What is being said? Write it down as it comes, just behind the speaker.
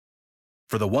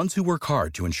For the ones who work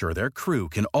hard to ensure their crew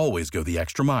can always go the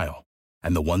extra mile,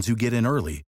 and the ones who get in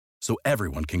early so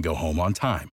everyone can go home on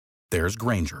time, there's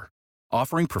Grainger,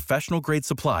 offering professional-grade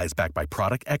supplies backed by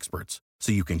product experts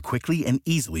so you can quickly and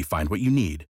easily find what you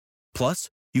need. Plus,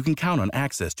 you can count on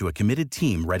access to a committed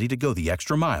team ready to go the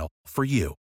extra mile for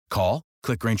you. Call,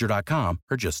 click Grainger.com,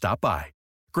 or just stop by.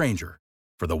 Grainger,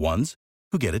 for the ones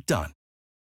who get it done.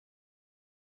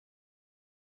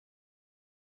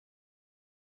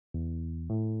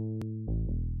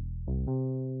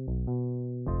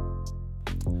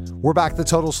 We're back to the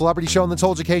Total Celebrity Show on the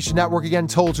Total Education Network. Again,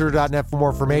 TotalTutor.net for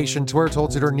more information. Twitter, Total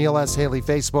Tutor, Neil S. Haley,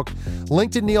 Facebook,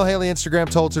 LinkedIn, Neil Haley, Instagram,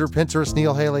 Total Tutor, Pinterest,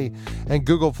 Neil Haley, and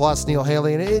Google Plus, Neil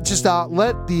Haley. And it just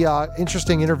let the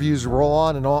interesting interviews roll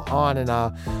on and on. And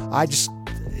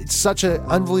it's such an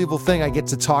unbelievable thing. I get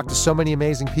to talk to so many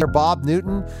amazing people. Bob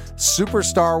Newton,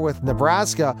 superstar with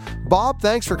Nebraska. Bob,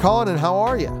 thanks for calling, and how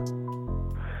are you?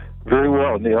 Very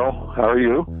well, Neil. How are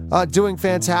you? Doing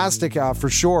fantastic, for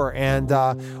sure. And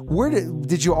where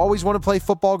did you always want to play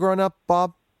football growing up,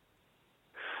 Bob?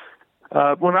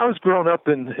 When I was growing up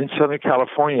in Southern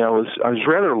California, I was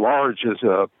rather large as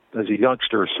a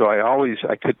youngster, so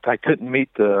I couldn't meet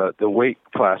the weight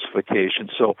classification.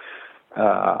 So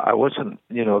I wasn't,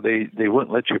 they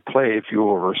wouldn't let you play if you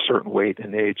were over a certain weight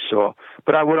and age. So,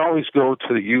 but I would always go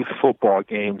to the youth football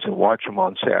games and watch them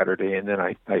on Saturday. And then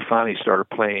I finally started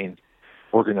playing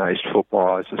organized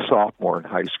football as a sophomore in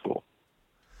high school.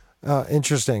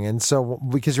 Interesting. And so,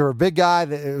 because you're a big guy,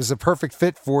 it was a perfect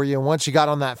fit for you. And once you got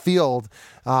on that field,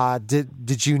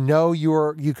 did you know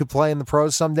you could play in the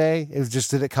pros someday?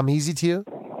 Did it come easy to you?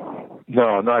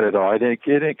 No, not at all. It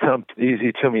didn't come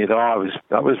easy to me at all.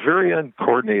 I was very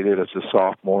uncoordinated as a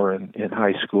sophomore in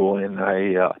high school, and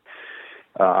I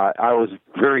was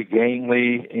very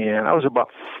gangly, and I was about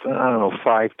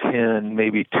 5'10",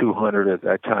 maybe 200 at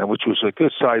that time, which was a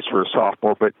good size for a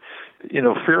sophomore, but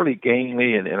fairly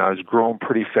gangly, and I was growing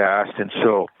pretty fast, and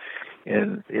so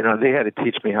they had to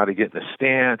teach me how to get in the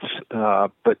stance,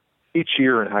 but each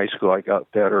year in high school, I got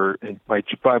better. And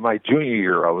by my junior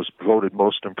year, I was voted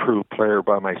most improved player.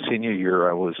 By my senior year,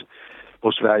 I was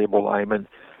most valuable lineman.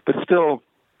 But still,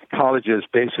 colleges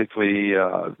basically,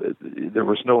 there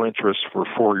was no interest for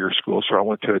four-year school, so I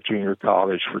went to a junior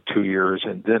college for 2 years,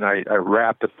 and then I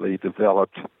rapidly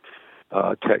developed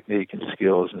technique and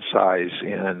skills and size,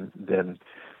 and then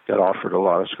got offered a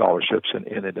lot of scholarships and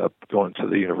ended up going to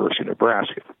the University of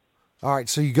Nebraska. All right,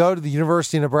 so you go to the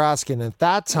University of Nebraska, and at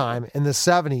that time, in the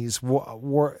 70s,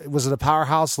 was it a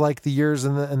powerhouse like the years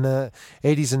in the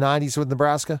 80s and 90s with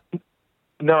Nebraska?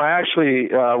 No, actually,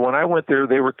 when I went there,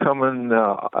 they were coming.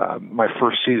 My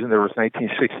first season there was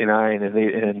 1969,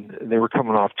 and they were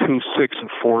coming off 2 6 and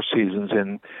 4 seasons,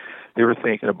 and they were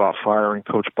thinking about firing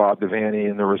Coach Bob Devaney,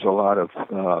 and there was a lot of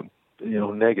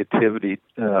negativity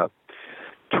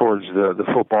towards the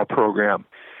football program.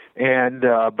 And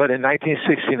but in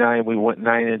 1969 we went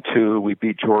 9-2. We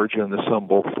beat Georgia in the Sun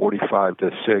Bowl 45-6,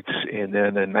 and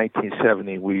then in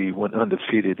 1970 we went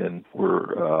undefeated and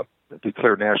were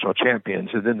declared national champions.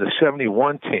 And then the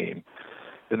 71 team,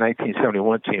 the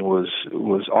 1971 team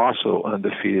was also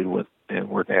undefeated and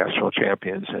were national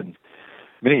champions. And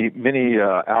many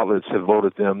outlets have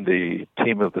voted them the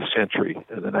team of the century,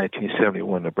 the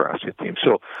 1971 Nebraska team.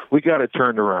 So we got it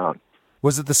turned around.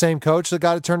 Was it the same coach that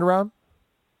got it turned around?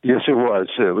 Yes, it was.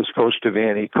 It was Coach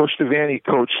Devaney. Coach Devaney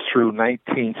coached through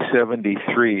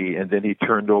 1973, and then he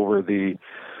turned over the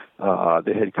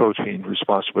head coaching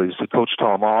responsibilities to Coach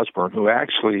Tom Osborne, who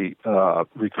actually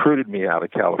recruited me out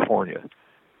of California.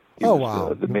 He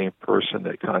was the main person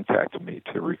that contacted me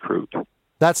to recruit.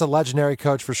 That's a legendary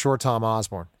coach for sure, Tom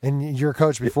Osborne. And your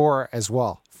coach before as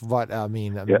well. But,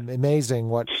 amazing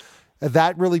what...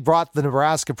 That really brought the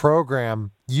Nebraska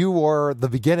program. You were the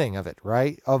beginning of it,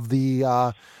 right? Of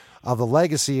the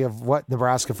legacy of what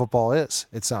Nebraska football is.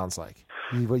 It sounds like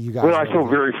you guys. Well, I feel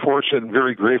very fortunate and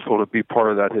very grateful to be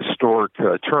part of that historic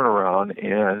turnaround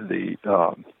and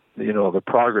the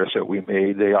progress that we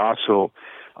made. They also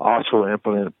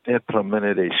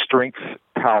implemented a strength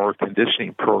power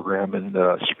conditioning program in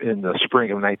the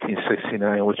spring of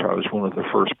 1969, which I was one of the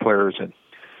first players in.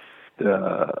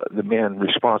 The man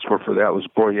responsible for that was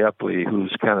Boy Epley,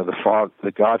 who's kind of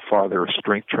the godfather of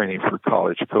strength training for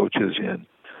college coaches, and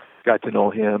got to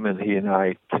know him, and he and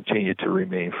I continued to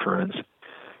remain friends.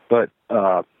 But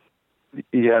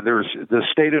there's the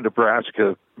state of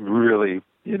Nebraska really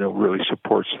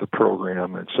supports the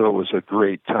program, and so it was a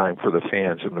great time for the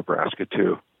fans of Nebraska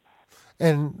too.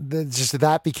 And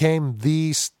that became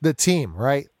the team,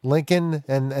 right? Lincoln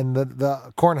and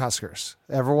the Cornhuskers.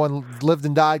 Everyone lived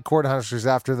and died Cornhuskers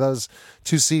after those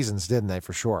 2 seasons, didn't they,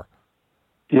 for sure?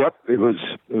 Yep, it was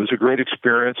a great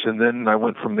experience, and then I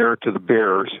went from there to the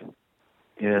Bears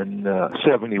in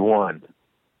 '71.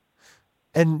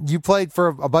 And you played for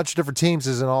a bunch of different teams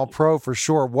as an All-Pro for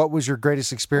sure. What was your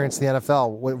greatest experience in the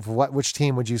NFL? Which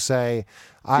team would you say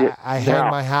I hang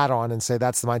my hat on and say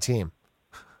that's my team?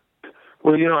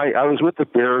 Well, I was with the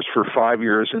Bears for 5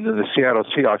 years and then the Seattle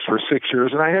Seahawks for 6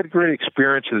 years, and I had great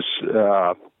experiences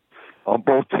on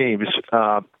both teams.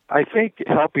 I think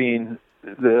helping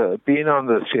being on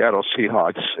the Seattle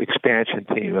Seahawks expansion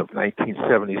team of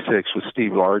 1976 with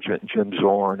Steve Largent and Jim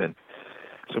Zorn and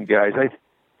some guys,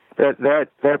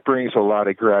 that brings a lot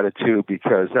of gratitude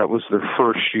because that was their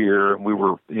first year, and we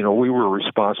were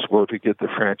responsible to get the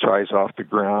franchise off the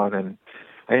ground, and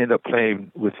I ended up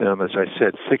playing with them, as I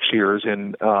said, 6 years,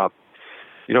 and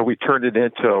we turned it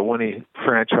into a winning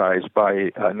franchise.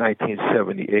 By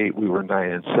 1978, we were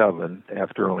 9-7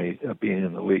 after only being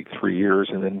in the league 3 years,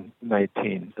 and then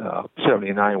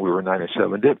 1979 we were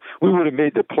 9-7. We would have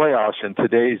made the playoffs in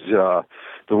today's the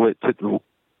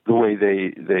way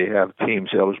they have teams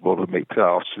eligible to make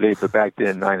playoffs today, but back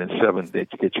then 9-7 they'd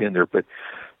get you in there. But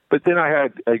then I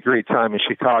had a great time in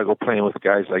Chicago playing with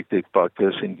guys like Dick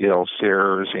Butkus and Gale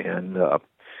Sayers and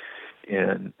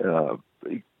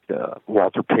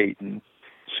Walter Payton.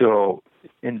 So,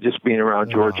 and just being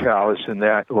around George Halas and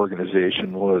that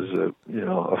organization was a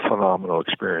phenomenal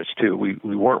experience too.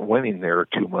 We weren't winning there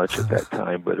too much at that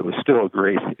time, but it was still a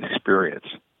great experience.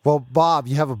 Well, Bob,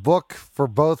 you have a book for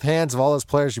both hands of all those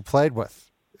players you played with.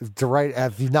 To write,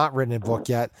 have you not written a book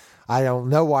yet? I don't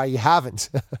know why you haven't,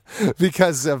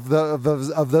 because of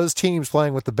those teams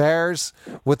playing with the Bears,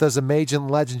 with those amazing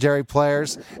legendary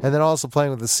players, and then also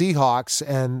playing with the Seahawks,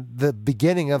 and the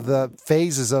beginning of the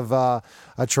phases of a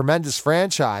tremendous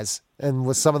franchise, and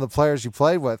with some of the players you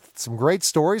played with, some great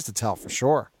stories to tell for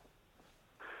sure.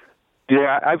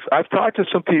 Yeah, I've talked to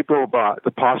some people about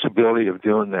the possibility of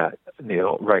doing that,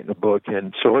 Neil, writing a book,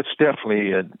 and so it's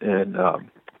definitely in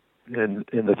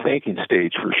the thinking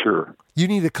stage for sure. You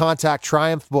need to contact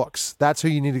Triumph Books. That's who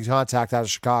you need to contact out of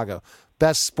Chicago.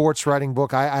 Best sports writing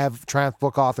book. I have Triumph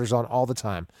book authors on all the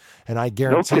time, and I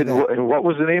guarantee that. And what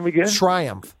was the name again?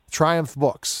 Triumph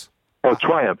Books. Oh,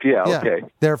 Triumph, yeah, okay.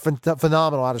 They're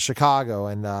phenomenal out of Chicago,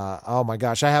 and oh my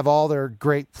gosh, I have all their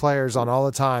great players on all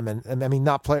the time, and I mean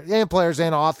not players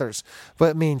and authors, but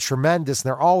I mean tremendous, and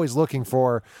they're always looking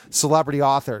for celebrity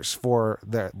authors for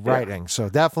their writing. So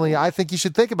definitely, I think you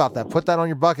should think about that. Put that on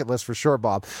your bucket list for sure,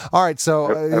 Bob. All right,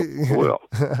 so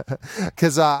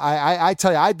because I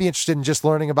tell you, I'd be interested in just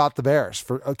learning about the Bears.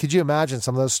 Could you imagine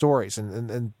some of those stories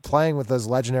and playing with those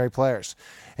legendary players?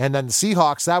 And then the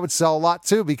Seahawks, that would sell a lot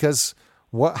too, because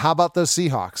how about those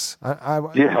Seahawks?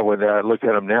 When I look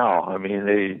at them now, I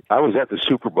mean, I was at the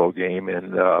Super Bowl game,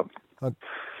 and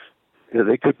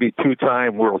they could be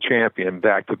two-time world champion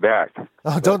back-to-back.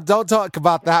 Oh, don't talk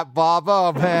about that, Bob.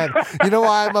 Oh, man. You know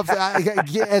why I'm as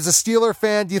a Steeler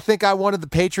fan, do you think I wanted the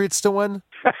Patriots to win?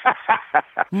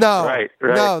 No. Right.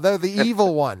 No, they're the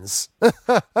evil ones. That's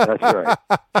right.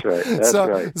 That's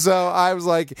right. So I was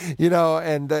like,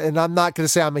 and I'm not going to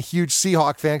say I'm a huge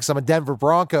Seahawk fan because I'm a Denver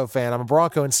Bronco fan. I'm a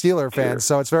Bronco and Steeler fan,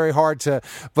 so it's very hard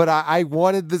but I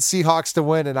wanted the Seahawks to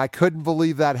win, and I couldn't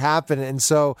believe that happened. And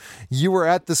so you were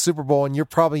at the Super Bowl, and you're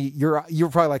probably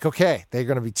like, okay, they're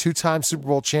going to be two-time Super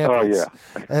Bowl champions.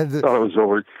 Oh, yeah. And it was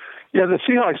over. Yeah, the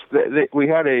Seahawks, we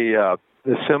had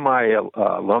the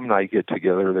semi-alumni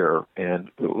get-together there,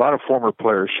 and a lot of former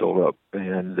players showed up,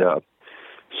 and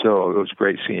so it was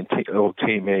great seeing old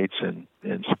teammates and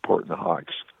supporting the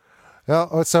Hawks.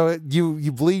 Well, so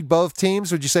you bleed both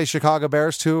teams? Would you say Chicago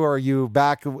Bears too, or are you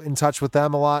back in touch with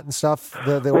them a lot and stuff,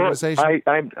 the organization?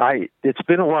 It's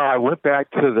been a while. I went back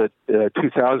to the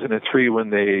 2003 when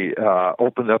they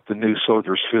opened up the new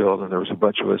Soldiers Field, and there was a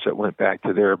bunch of us that went back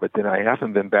to there, but then I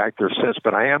haven't been back there since.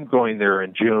 But I am going there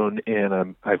in June,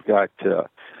 and I've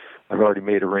already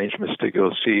made arrangements to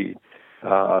go see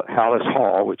Hallis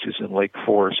Hall, which is in Lake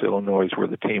Forest, Illinois, where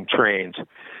the team trains.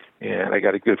 And I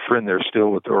got a good friend there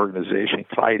still with the organization,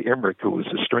 Clyde Emmerich, who was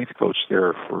the strength coach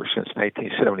there since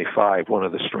 1975, one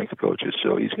of the strength coaches.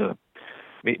 So he's going to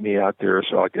meet me out there,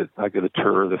 so I'll get a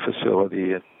tour of the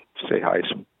facility and say hi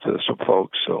to some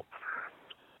folks. So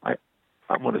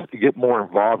I'm going to get more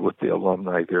involved with the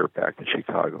alumni there back in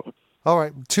Chicago. All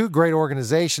right, two great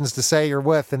organizations to say you're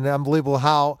with, and unbelievable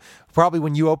how probably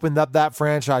when you opened up that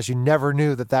franchise, you never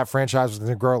knew that franchise was going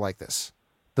to grow like this.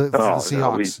 The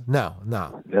Seahawks. No.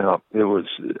 It was.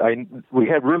 We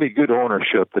had really good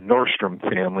ownership. The Nordstrom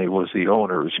family was the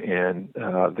owners, and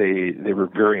they were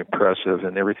very impressive,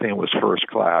 and everything was first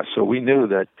class. So we knew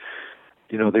that,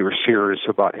 they were serious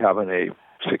about having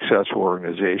successful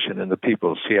organization. And the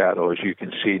people of Seattle, as you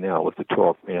can see now with the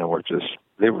 12th man, were just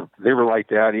they were like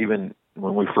that even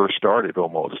when we first started.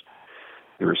 Almost,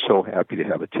 they were so happy to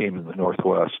have a team in the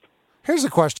Northwest. Here's a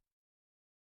question.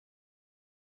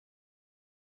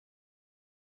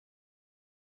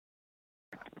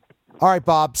 All right,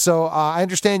 Bob. So I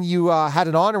understand you had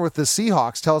an honor with the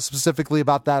Seahawks. Tell us specifically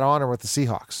about that honor with the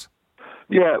Seahawks.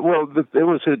 Yeah, well, it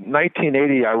was in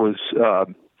 1980. I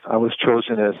was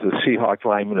chosen as the Seahawk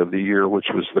Lineman of the Year, which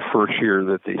was the first year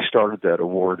that they started that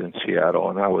award in Seattle,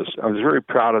 and I was very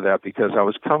proud of that because I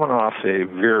was coming off a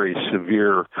very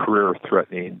severe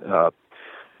career-threatening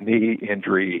knee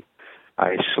injury.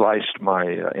 I sliced my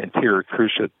anterior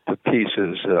cruciate to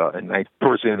pieces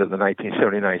towards the end of the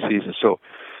 1979 season, so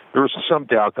there was some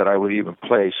doubt that I would even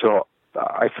play. So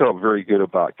I felt very good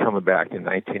about coming back in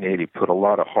 1980, put a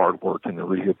lot of hard work in the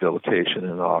rehabilitation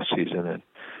in the off season,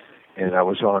 and I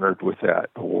was honored with that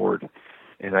award.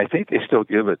 And I think they still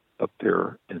give it up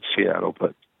there in Seattle.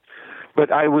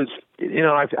 But I was,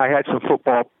 I had some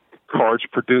football cards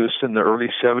produced in the early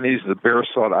 70s. The Bears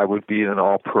thought I would be an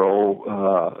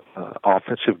all-pro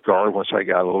offensive guard once I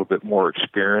got a little bit more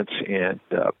experience. And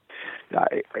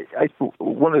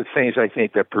one of the things I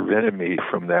think that prevented me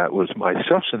from that was my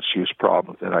substance use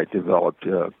problem that I developed.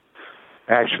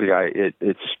 Actually,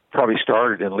 it's probably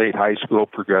started in late high school,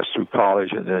 progressed through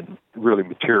college, and then really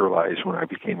materialized when I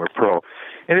became a pro.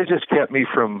 And it just kept me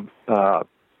from off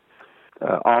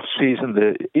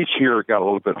season. Each year it got a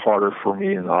little bit harder for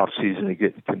me in the off season to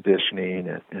get in conditioning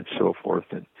and so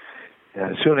forth. And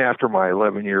soon after my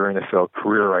 11-year NFL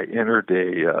career, I entered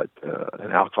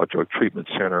an alcohol drug treatment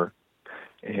center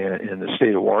in the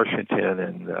state of Washington,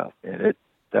 and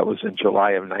that was in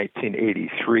July of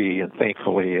 1983. And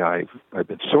thankfully, I've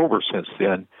been sober since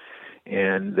then,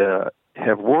 and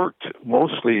have worked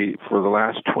mostly for the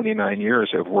last 29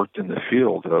 years. I've worked in the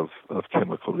field of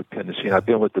chemical dependency. And I've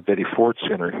been with the Betty Ford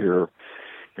Center here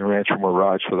in Rancho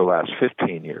Mirage for the last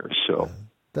 15 years. So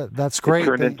that's great.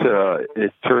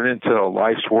 It turned into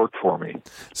life's work for me.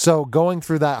 So going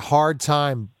through that hard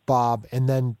time, Bob, and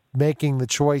then making the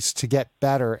choice to get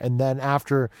better, and then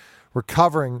after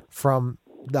recovering from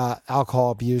the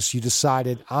alcohol abuse, you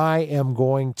decided, I am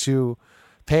going to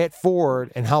pay it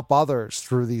forward and help others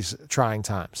through these trying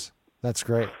times. That's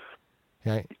great.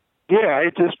 Okay. Yeah,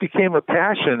 it just became a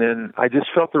passion, and I just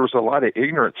felt there was a lot of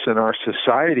ignorance in our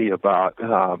society about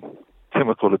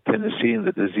chemical dependency and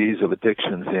the disease of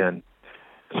addictions. And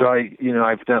so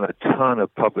I've done a ton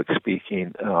of public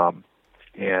speaking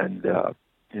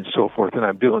and so forth, and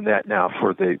I'm doing that now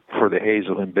for the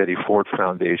Hazel and Betty Ford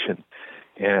Foundation,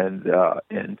 and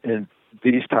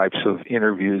these types of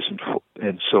interviews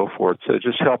and so forth to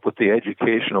just help with the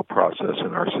educational process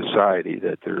in our society.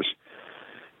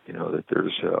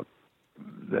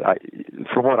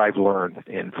 From what I've learned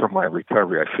and from my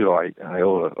recovery, I feel I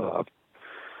owe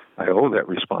that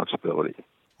responsibility.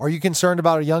 Are you concerned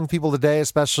about young people today,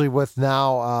 especially with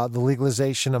now the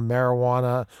legalization of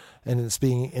marijuana, and it's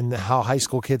being in how high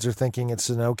school kids are thinking it's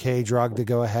an okay drug to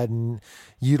go ahead and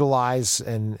utilize,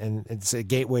 and it's a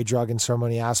gateway drug in so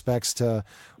many aspects, to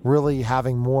really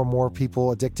having more and more people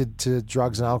addicted to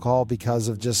drugs and alcohol because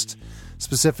of just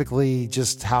specifically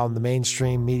just how the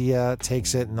mainstream media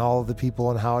takes it and all of the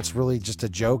people, and how it's really just a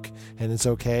joke and it's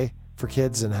okay for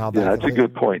kids, and how that. Yeah, that's a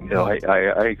good point. No,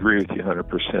 I agree with you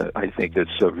 100%. I think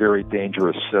it's a very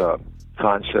dangerous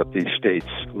concept, these states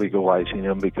legalizing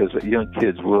them, because young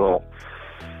kids will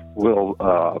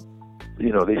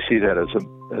they see that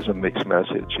as a mixed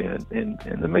message, and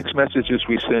the mixed messages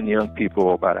we send young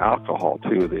people about alcohol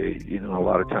too. A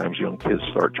lot of times young kids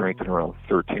start drinking around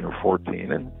 13 or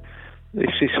 14, and they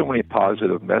see so many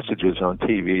positive messages on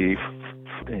TV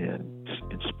and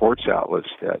sports outlets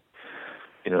that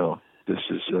this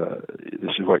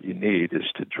is what you need, is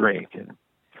to drink. And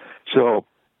so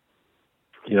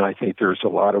I think there's a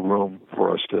lot of room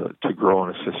for us to grow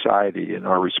in a society, and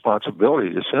our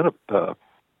responsibility to send a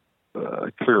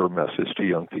clearer message to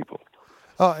young people.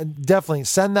 Oh, definitely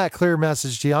send that clear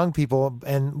message to young people.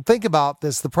 And think about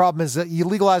this. The problem is that you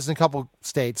legalize in a couple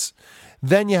states.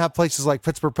 Then you have places like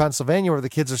Pittsburgh, Pennsylvania, where the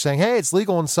kids are saying, hey, it's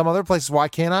legal in some other places. Why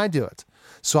can't I do it?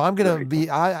 So I'm going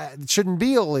to it shouldn't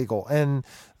be illegal. And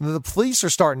the police are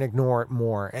starting to ignore it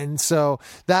more. And so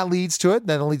that leads to it.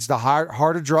 Then it leads to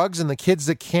harder drugs. And the kids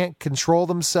that can't control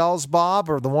themselves, Bob,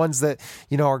 are the ones that,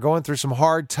 are going through some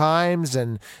hard times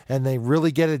and they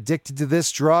really get addicted to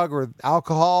this drug or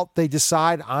alcohol. They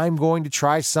decide, I'm going to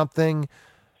try something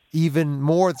even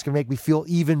more that's going to make me feel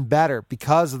even better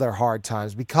because of their hard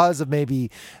times, because of maybe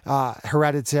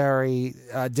hereditary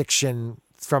addiction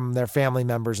from their family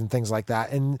members and things like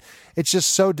that. And it's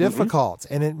just so difficult.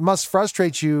 And it must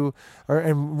frustrate you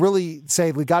and really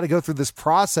say, we got to go through this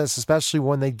process, especially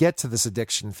when they get to this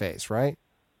addiction phase, right?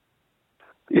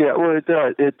 Yeah, well, it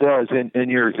does. It does, and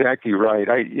you're exactly right.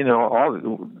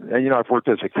 I've worked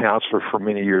as a counselor for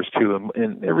many years too,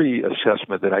 and every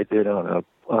assessment that I did on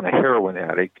a heroin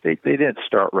addict, they didn't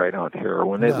start right on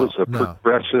heroin. It was a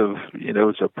progressive, it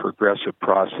was a progressive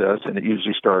process, and it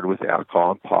usually started with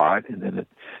alcohol and pot, and then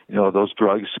those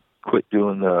drugs quit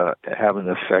having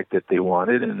the effect that they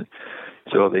wanted, and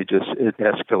so it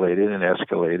escalated and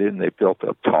escalated, and they built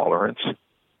up tolerance.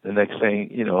 The next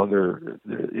thing, a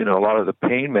lot of the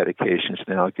pain medications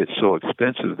now get so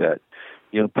expensive that,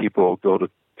 people go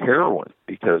to heroin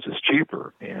because it's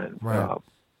cheaper. And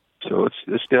so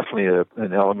it's definitely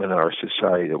an element of our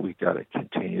society that we've got to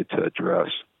continue to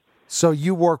address. So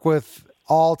you work with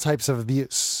all types of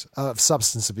abuse,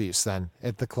 substance abuse then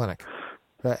at the clinic?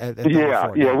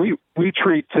 We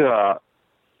treat...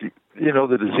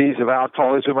 the disease of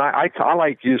alcoholism. I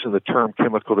like using the term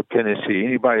chemical dependency.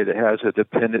 Anybody that has a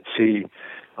dependency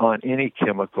on any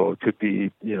chemical, it could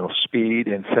be, speed,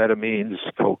 amphetamines,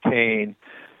 cocaine,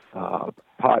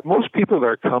 pot. Most people that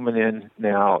are coming in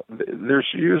now, there's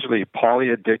usually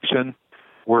polyaddiction,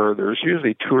 where there's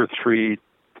usually 2 or 3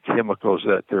 chemicals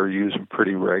that they're using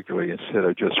pretty regularly instead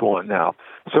of just one. Now,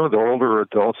 some of the older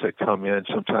adults that come in,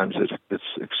 sometimes it's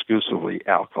exclusively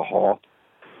alcohol,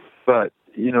 but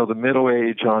the middle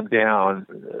age on down,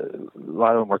 a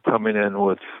lot of them are coming in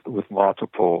with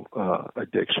multiple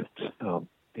addictions,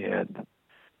 and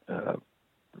a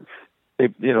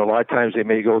lot of times they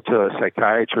may go to a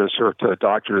psychiatrist or to a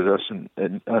doctor that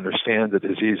doesn't understand the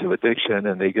disease of addiction,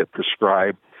 and they get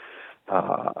prescribed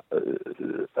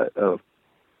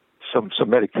some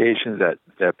medication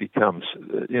that becomes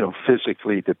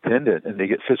physically dependent, and they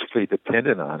get physically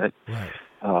dependent on it,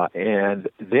 and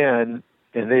then.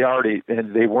 And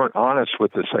they weren't honest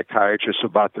with the psychiatrist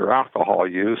about their alcohol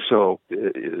use, so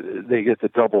they get the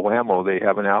double whammo. They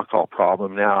have an alcohol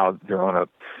problem. Now they're on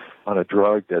a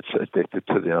drug that's addicted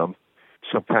to them.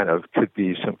 Could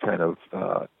be some kind of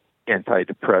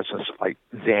antidepressants like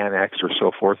Xanax or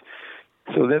so forth.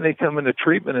 So then they come into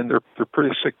treatment, and they're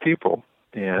pretty sick people,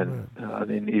 and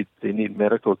they need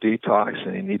medical detox,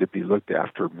 and they need to be looked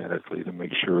after medically to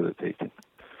make sure that they can.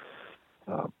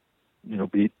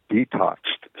 Be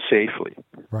detoxed safely.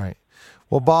 Right.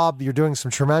 Well, Bob, you're doing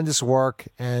some tremendous work,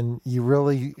 and you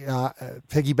really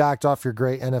piggybacked off your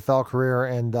great NFL career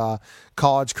and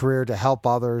college career to help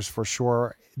others for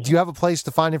sure. Do you have a place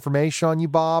to find information on you,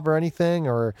 Bob, or anything,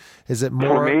 or is it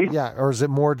more? For me? Yeah, or is it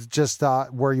more just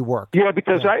where you work? Yeah,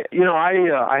 because I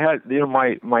had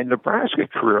my Nebraska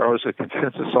career. I was a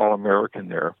consensus All-American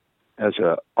there as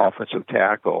a offensive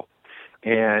tackle,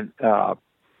 and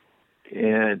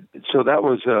so that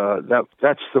was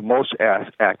that's the most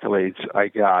accolades I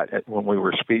got when we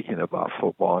were speaking about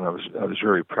football, and I was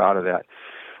very proud of that.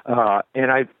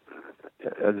 And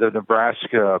the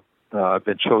Nebraska I've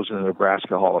been chosen to the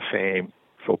Nebraska Hall of Fame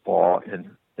football,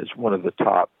 and is one of the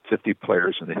top 50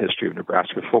 players in the history of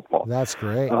Nebraska football. That's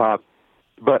great.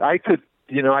 But I could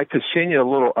send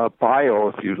you a bio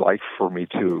if you'd like for me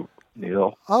to.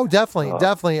 Neil? Oh,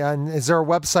 definitely. And is there a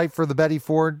website for the Betty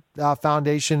Ford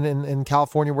Foundation in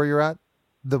California where you're at?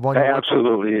 The one.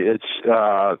 Absolutely. It's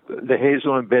the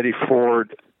Hazel and Betty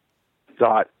Ford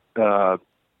 .com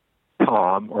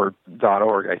or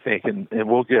 .org, I think, and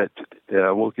we'll get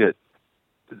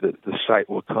the site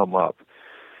will come up.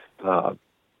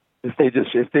 If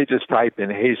they just type in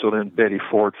Hazel and Betty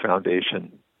Ford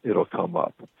Foundation, it'll come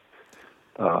up.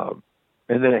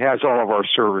 And then it has all of our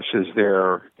services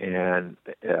there, and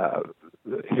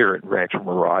here at Rancho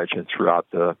Mirage and throughout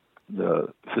the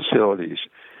facilities,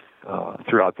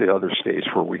 throughout the other states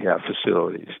where we have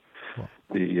facilities.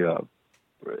 The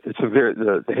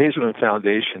Hazelden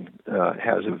Foundation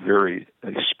has a very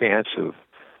expansive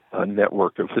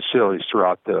network of facilities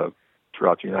throughout the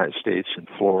United States and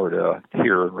Florida,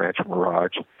 here in Rancho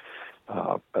Mirage,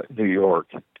 New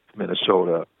York,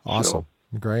 Minnesota. Awesome.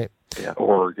 So, great. Yeah,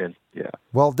 Oregon. Yeah.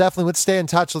 Well, definitely. Let's stay in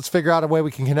touch. Let's figure out a way we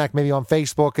can connect, maybe on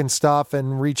Facebook and stuff,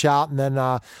 and reach out. And then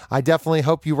I definitely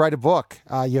hope you write a book.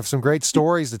 You have some great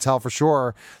stories to tell for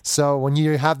sure. So when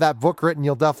you have that book written,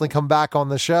 you'll definitely come back on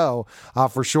the show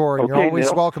for sure. And you're always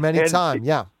welcome anytime.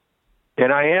 Yeah.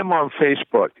 And I am on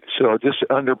Facebook. So just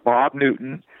under Bob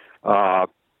Newton, and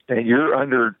you're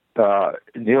under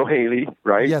Neil Haley,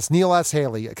 right? Yes, Neil S.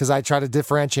 Haley, because I try to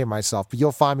differentiate myself, but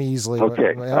you'll find me easily.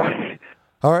 Okay.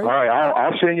 All right.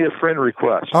 I'll send you a friend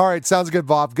request. All right. Sounds good,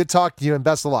 Bob. Good talking to you, and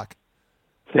best of luck.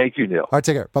 Thank you, Neil. All right.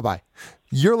 Take care. Bye-bye.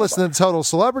 You're listening to Total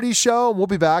Celebrity Show, and we'll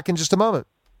be back in just a moment.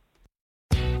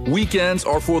 Weekends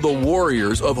are for the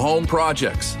warriors of home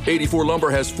projects. 84 Lumber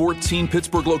has 14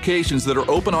 Pittsburgh locations that are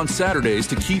open on Saturdays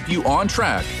to keep you on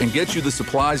track and get you the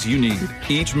supplies you need.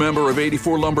 Each member of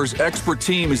 84 Lumber's expert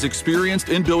team is experienced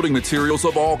in building materials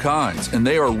of all kinds, and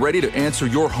they are ready to answer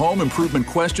your home improvement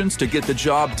questions to get the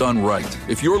job done right.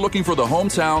 If you're looking for the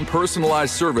hometown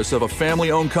personalized service of a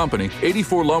family-owned company,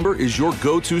 84 Lumber is your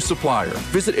go-to supplier.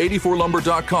 Visit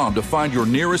 84lumber.com to find your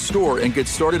nearest store and get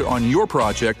started on your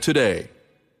project today.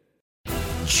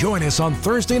 Join us on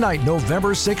Thursday night,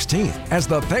 November 16th, as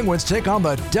the Penguins take on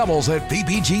the Devils at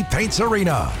PPG Paints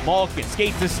Arena. Malkin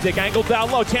skates the stick, angle down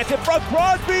low, chance in front,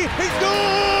 Crosby, he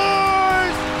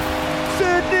scores!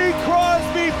 Sidney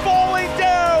Crosby falling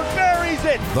down, buries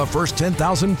it! The first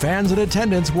 10,000 fans in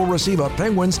attendance will receive a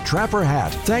Penguins Trapper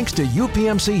hat, thanks to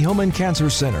UPMC Hillman Cancer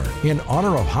Center, in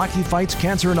honor of Hockey Fights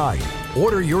Cancer Night.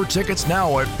 Order your tickets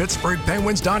now at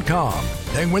PittsburghPenguins.com.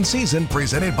 Penguin season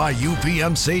presented by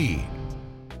UPMC.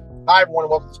 Hi, everyone, and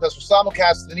welcome to the special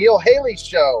simulcast of the Neil Haley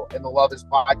Show and the Love Is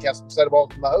Podcast. I'm excited to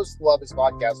welcome the host of the Love Is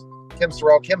Podcast, Kim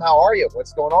Sorrell. Kim, how are you?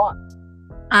 What's going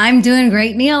on? I'm doing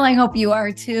great, Neil. I hope you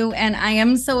are too. And I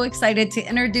am so excited to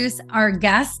introduce our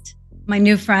guest, my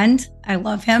new friend. I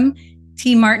love him,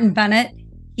 T. Martin Bennett.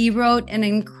 He wrote an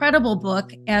incredible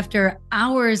book after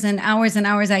hours and hours and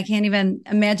hours. I can't even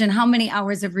imagine how many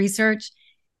hours of research.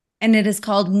 And it is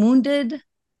called Wounded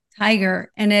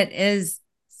Tiger. And it is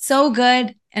so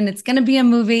good. And it's going to be a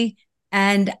movie.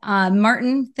 And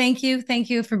Martin, thank you. Thank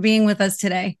you for being with us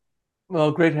today.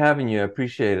 Well, great having you. I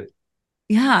appreciate it.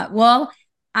 Yeah. Well,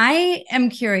 I am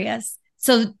curious.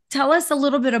 So tell us a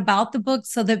little bit about the book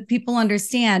so that people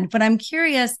understand. But I'm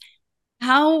curious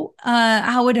how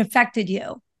it affected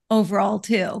you overall,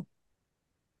 too.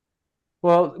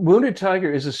 Well, Wounded Tiger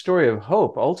is a story of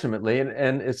hope, ultimately,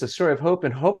 and it's a story of hope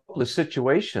in hopeless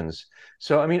situations.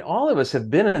 So, I mean, all of us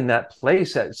have been in that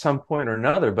place at some point or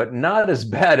another, but not as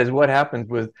bad as what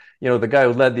happened with, the guy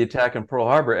who led the attack in Pearl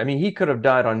Harbor. I mean, he could have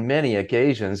died on many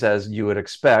occasions, as you would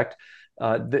expect.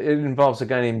 It involves a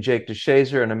guy named Jake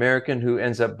DeShazer, an American who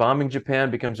ends up bombing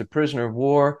Japan, becomes a prisoner of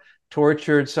war,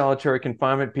 tortured, solitary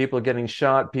confinement, people getting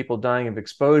shot, people dying of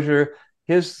exposure.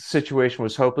 His situation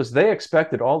was hopeless. They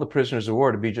expected all the prisoners of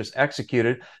war to be just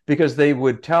executed because they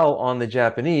would tell on the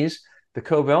Japanese. The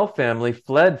Covell family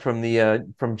fled from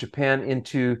Japan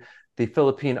into the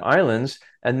Philippine Islands,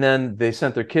 and then they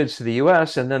sent their kids to the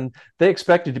U.S., and then they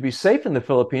expected to be safe in the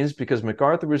Philippines because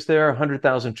MacArthur was there,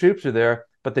 100,000 troops were there,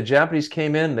 but the Japanese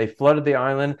came in, they flooded the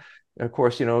island. Of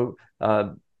course,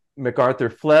 MacArthur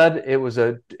fled. It was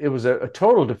a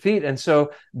total defeat, and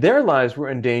so their lives were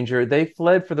in danger. They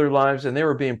fled for their lives, and they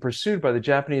were being pursued by the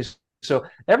Japanese. So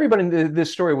everybody in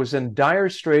this story was in dire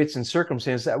straits and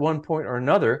circumstances at one point or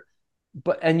another.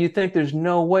 And you think there's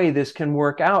no way this can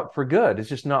work out for good. It's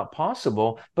just not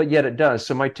possible, but yet it does.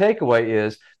 So my takeaway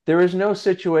is there is no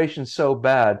situation so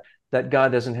bad that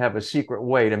God doesn't have a secret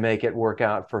way to make it work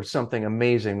out for something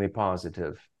amazingly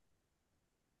positive.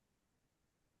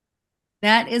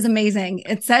 That is amazing.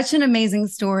 It's such an amazing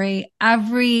story.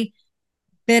 Every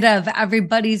bit of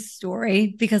everybody's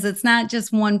story, because it's not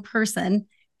just one person.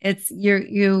 It's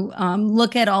you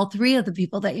look at all three of the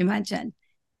people that you mentioned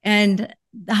and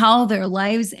how their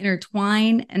lives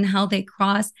intertwine and how they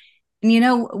cross.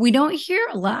 And, we don't hear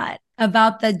a lot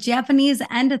about the Japanese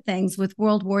end of things with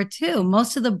World War II.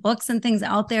 Most of the books and things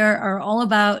out there are all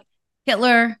about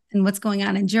Hitler and what's going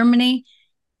on in Germany.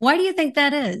 Why do you think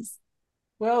that is?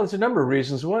 Well, there's a number of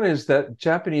reasons. One is that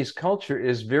Japanese culture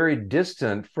is very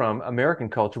distant from American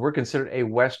culture. We're considered a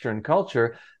Western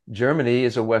culture. Germany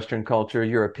is a Western culture,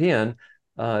 European.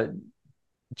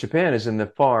 Japan is in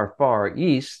the far, far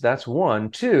east. That's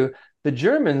one. Two, the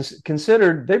Germans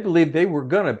they believed they were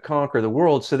going to conquer the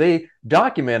world, so they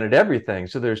documented everything.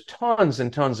 So there's tons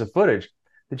and tons of footage.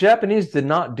 The Japanese did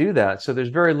not do that, so there's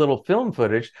very little film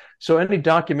footage. So any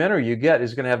documentary you get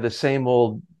is going to have the same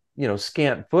old,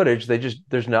 scant footage.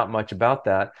 There's not much about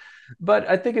that. But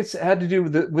I think it's had to do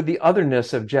with the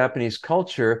otherness of Japanese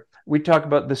culture. We talk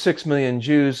about the 6 million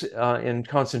Jews in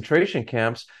concentration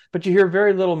camps, but you hear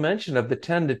very little mention of the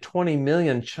 10 to 20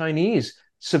 million Chinese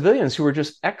civilians who were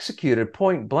just executed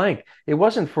point blank. It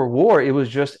wasn't for war, it was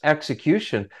just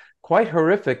execution. Quite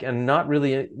horrific and not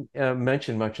really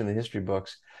mentioned much in the history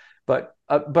books. But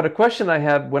a question I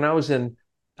had when I was in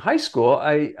high school,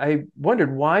 I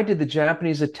wondered, why did the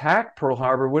Japanese attack Pearl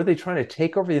Harbor? What are they trying to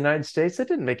take over the United States? That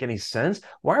didn't make any sense.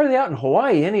 Why are they out in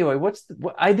Hawaii anyway?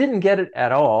 I didn't get it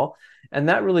at all. And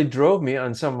that really drove me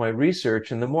on some of my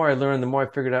research. And the more I learned, the more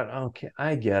I figured out, okay,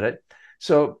 I get it.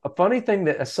 So a funny thing,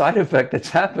 that a side effect that's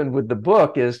happened with the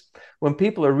book is when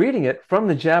people are reading it from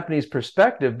the Japanese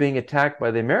perspective, being attacked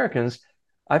by the Americans,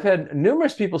 I've had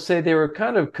numerous people say they were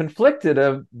kind of conflicted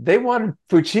of they wanted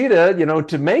Fuchida,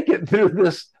 to make it through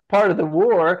this part of the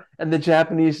war, and the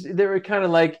Japanese, they were kind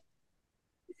of like,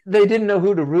 they didn't know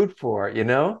who to root for.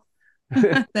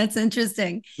 That's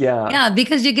interesting. Yeah. Yeah,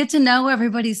 because you get to know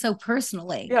everybody so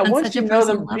personally. Yeah, on once such you a know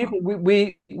personal them, level.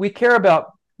 people we care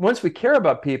about. Once we care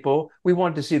about people, we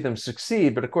want to see them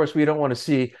succeed. But of course, we don't want to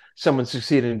see someone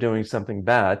succeed in doing something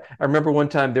bad. I remember one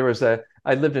time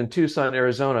I lived in Tucson,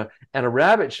 Arizona, and a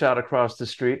rabbit shot across the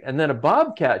street, and then a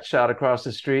bobcat shot across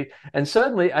the street. And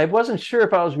suddenly I wasn't sure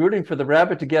if I was rooting for the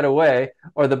rabbit to get away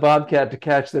or the bobcat to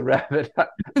catch the rabbit.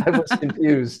 I was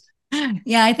confused.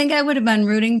 Yeah, I think I would have been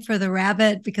rooting for the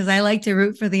rabbit because I like to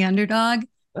root for the underdog.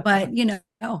 But,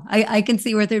 I can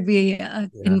see where there'd be a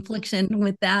confliction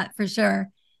with that for sure.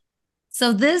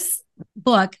 So this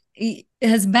book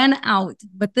has been out,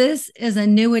 but this is a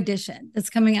new edition that's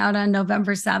coming out on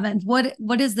November 7th.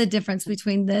 What is the difference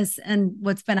between this and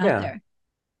what's been out there?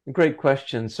 Great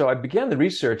question. So I began the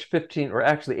research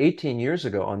 18 years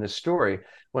ago on this story.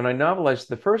 When I novelized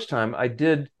the first time, I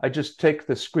just take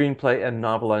the screenplay and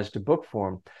novelized to book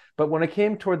form. But when I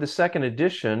came toward the second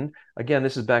edition, again,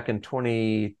 this is back in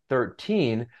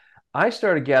 2013, I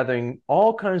started gathering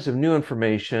all kinds of new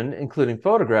information, including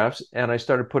photographs, and I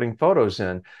started putting photos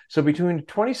in. So between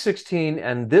 2016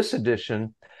 and this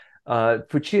edition,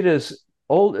 Fuchida's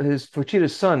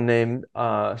son named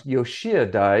Yoshia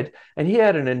died, and he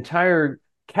had an entire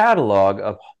catalog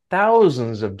of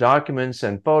thousands of documents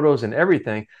and photos and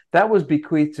everything that was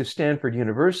bequeathed to Stanford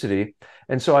University.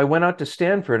 And so I went out to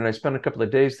Stanford and I spent a couple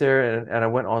of days there, and I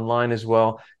went online as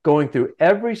well, going through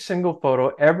every single photo,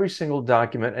 every single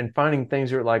document, and finding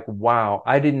things that are like, wow,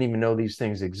 I didn't even know these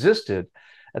things existed.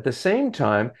 At the same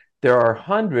time, there are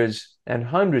hundreds and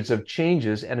hundreds of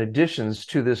changes and additions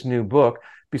to this new book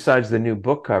besides the new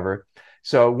book cover.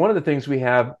 So one of the things we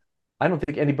have, I don't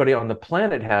think anybody on the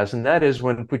planet has, and that is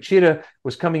when Fuchida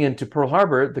was coming into Pearl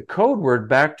Harbor, the code word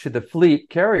back to the fleet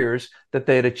carriers that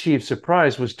they had achieved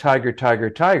surprise was Tiger, Tiger,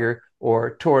 Tiger,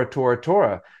 or Tora, Tora,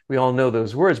 Tora. We all know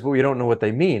those words, but we don't know what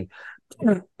they mean.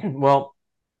 Well,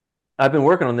 I've been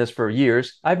working on this for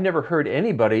years. I've never heard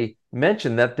anybody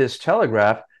mention that this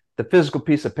telegraph, the physical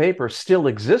piece of paper, still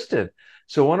existed.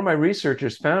 So one of my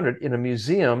researchers found it in a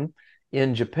museum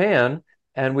in Japan,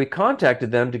 and we contacted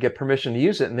them to get permission to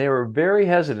use it, and they were very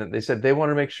hesitant. They said they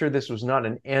want to make sure this was not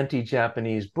an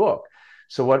anti-Japanese book.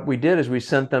 So what we did is we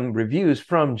sent them reviews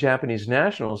from Japanese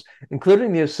nationals,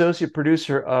 including the associate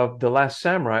producer of The Last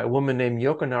Samurai, a woman named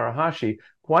Yoko Narahashi,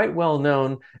 quite well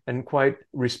known and quite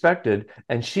respected,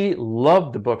 and she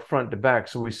loved the book front to back.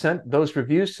 So we sent those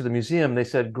reviews to the museum. They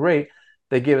said, great.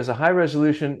 They gave us a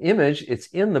high-resolution image. It's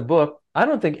in the book. I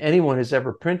don't think anyone has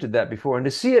ever printed that before. And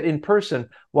to see it in person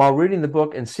while reading the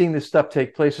book and seeing this stuff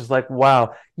take place is like,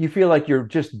 wow, you feel like you're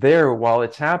just there while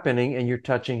it's happening and you're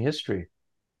touching history.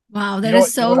 Wow, that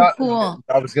is so cool.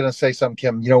 I was going to say something,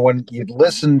 Kim. When you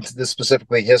listen to this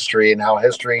specifically history and how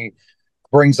history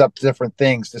brings up different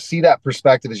things, to see that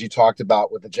perspective, as you talked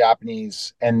about with the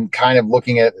Japanese and kind of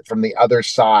looking at it from the other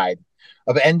side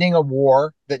of ending a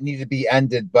war that needed to be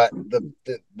ended, but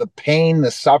the pain, the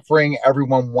suffering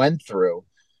everyone went through,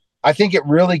 I think it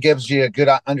really gives you a good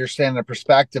understanding and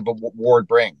perspective of what war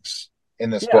brings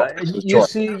in this book.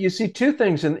 You see two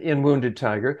things in Wounded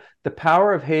Tiger: the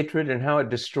power of hatred and how it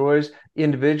destroys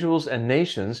individuals and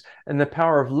nations, and the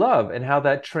power of love and how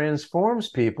that transforms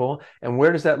people. And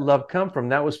where does that love come from?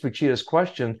 That was Fuchida's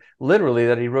question, literally,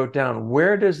 that he wrote down.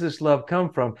 Where does this love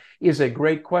come from is a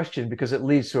great question, because it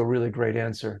leads to a really great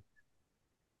answer.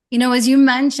 As you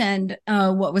mentioned,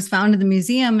 what was found in the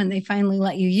museum, and they finally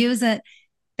let you use it,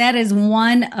 that is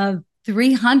one of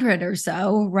 300 or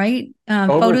so, right?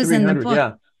 Photos in the book.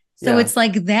 Yeah. So it's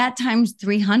like that times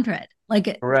 300.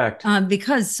 Correct.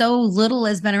 Because so little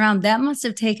has been around. That must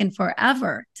have taken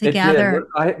forever to gather.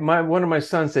 One of my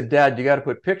sons said, Dad, you got to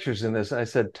put pictures in this. And I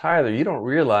said, Tyler, you don't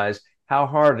realize how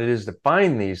hard it is to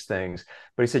find these things.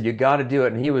 But he said, you got to do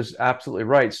it. And he was absolutely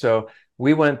right. So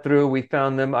we went through, we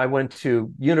found them. I went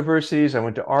to universities, I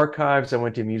went to archives, I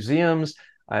went to museums,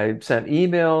 I sent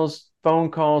emails,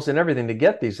 phone calls, and everything to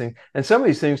get these things. And some of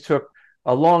these things took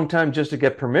a long time just to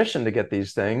get permission to get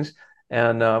these things.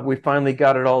 And we finally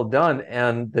got it all done.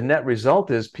 And the net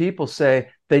result is people say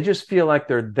they just feel like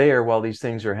they're there while these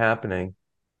things are happening.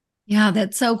 Yeah,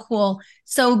 that's so cool.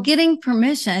 So getting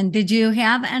permission, did you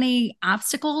have any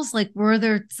obstacles? Like, were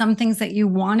there some things that you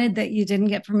wanted that you didn't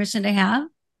get permission to have?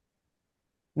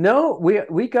 No,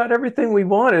 we got everything we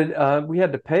wanted. We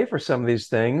had to pay for some of these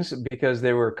things because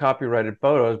they were copyrighted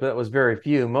photos, but that was very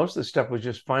few. Most of the stuff was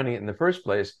just finding it in the first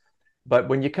place. But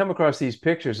when you come across these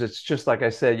pictures, it's just like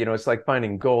I said, it's like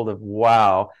finding gold of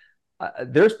wow.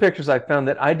 There's pictures I found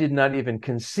that I did not even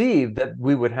conceive that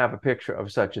we would have a picture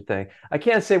of such a thing. I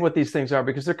can't say what these things are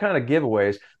because they're kind of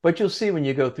giveaways, but you'll see when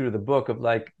you go through the book of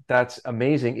like, that's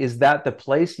amazing. Is that the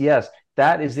place? Yes,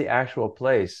 that is the actual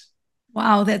place.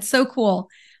 Wow, that's so cool.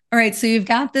 All right, so you've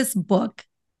got this book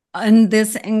and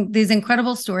these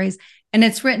incredible stories, and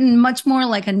it's written much more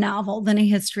like a novel than a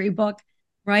history book,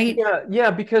 right? Yeah,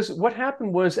 because what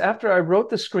happened was after I wrote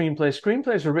the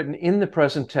screenplays are written in the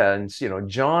present tense.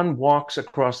 John walks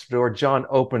across the door, John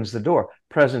opens the door,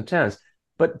 present tense.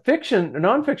 But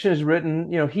nonfiction is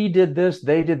written, he did this,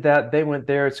 they did that, they went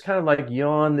there. It's kind of like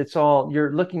yawn. It's all,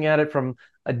 you're looking at it from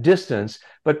a distance,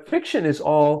 but fiction is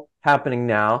all happening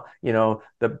now.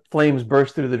 The flames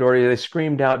burst through the door, they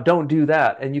screamed out, don't do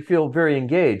that. And you feel very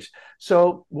engaged.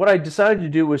 So what I decided to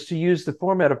do was to use the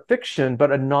format of fiction,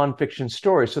 but a nonfiction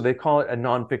story. So they call it a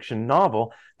nonfiction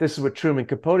novel. This is what Truman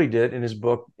Capote did in his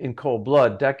book In Cold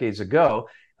Blood decades ago,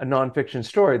 a nonfiction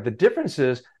story. The difference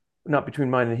is not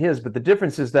between mine and his, but the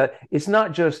difference is that it's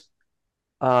not just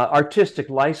artistic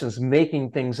license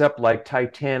making things up like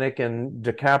Titanic and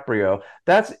DiCaprio.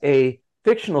 That's a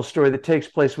fictional story that takes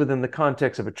place within the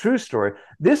context of a true story.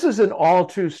 This is an all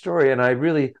true story. And I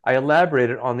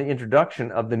elaborated on the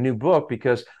introduction of the new book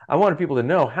because I wanted people to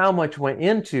know how much went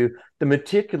into the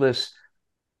meticulous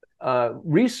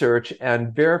research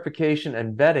and verification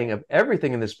and vetting of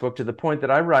everything in this book, to the point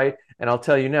that I write, and I'll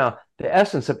tell you now, the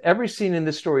essence of every scene in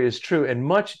this story is true, and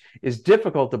much is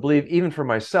difficult to believe even for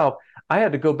myself. I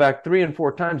had to go back 3 and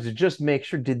 4 times to just make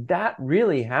sure, did that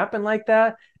really happen like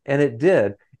that? And it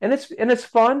did. And it's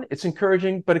fun, it's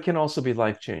encouraging, but it can also be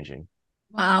life-changing.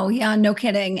 Wow, yeah, no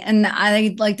kidding. And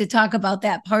I'd like to talk about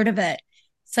that part of it.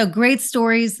 So great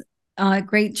stories,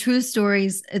 great true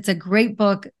stories. It's a great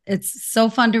book. It's so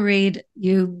fun to read.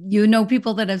 You know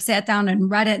people that have sat down and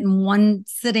read it in one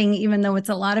sitting, even though it's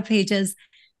a lot of pages,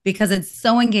 because it's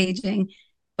so engaging.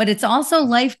 But it's also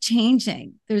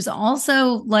life-changing. There's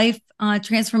also life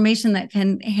transformation that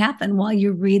can happen while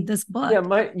you read this book.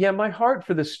 My heart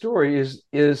for the story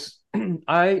is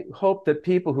I hope that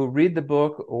people who read the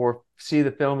book or see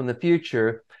the film in the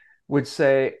future would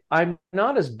say, I'm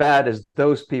not as bad as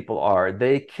those people are.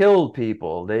 They killed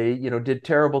people. They, did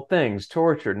terrible things,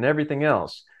 tortured and everything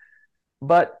else.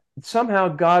 But somehow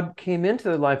God came into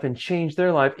their life and changed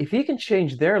their life. If he can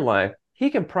change their life,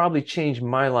 he can probably change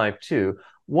my life too.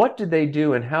 What did they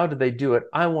do and how did they do it?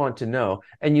 I want to know.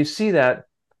 And you see that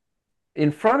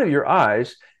in front of your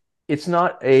eyes. It's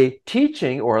not a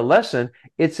teaching or a lesson.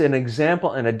 It's an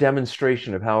example and a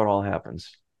demonstration of how it all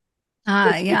happens.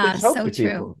 Yeah, so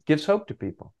true. It gives hope to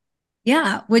people.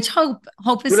 Yeah, which hope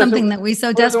is something that we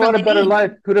so desperately want a better need.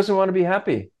 Life? Who doesn't want to be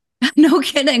happy? No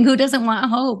kidding. Who doesn't want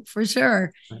hope, for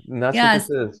sure? And that's what this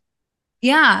is.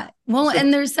 Yeah. Well,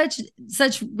 and there's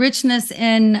such richness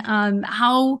in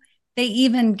how they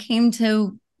even came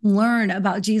to learn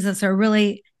about Jesus or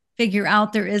really figure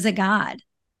out there is a God.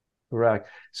 Correct.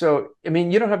 So,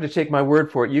 you don't have to take my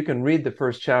word for it. You can read the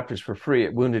first chapters for free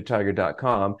at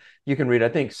woundedtiger.com. You can read, I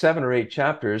think, 7 or 8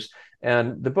 chapters,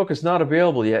 and the book is not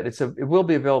available yet. It will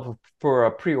be available for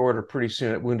a pre-order pretty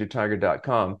soon at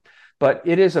woundedtiger.com. But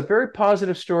it is a very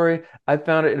positive story. I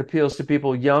found it appeals to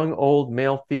people, young, old,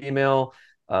 male, female,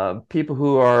 people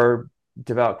who are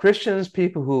devout Christians,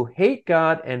 people who hate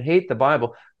God and hate the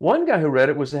Bible. One guy who read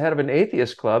it was the head of an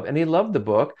atheist club, and he loved the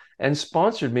book and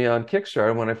sponsored me on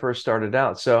Kickstarter when I first started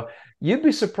out. So you'd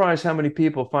be surprised how many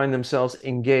people find themselves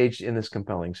engaged in this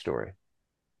compelling story.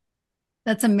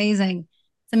 That's amazing.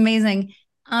 It's amazing.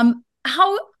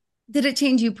 How did it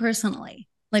change you personally?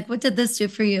 Like, what did this do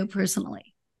for you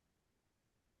personally?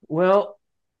 Well,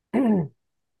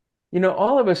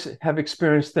 all of us have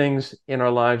experienced things in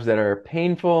our lives that are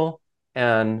painful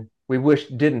and we wish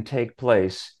didn't take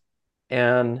place.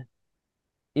 And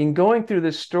in going through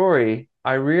this story,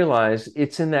 I realized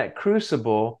it's in that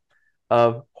crucible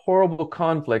of horrible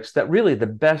conflicts that really the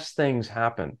best things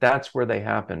happen. That's where they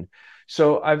happen.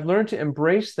 So I've learned to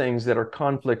embrace things that are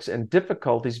conflicts and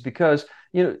difficulties because,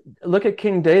 look at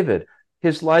King David.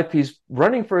 His life, he's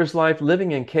running for his life,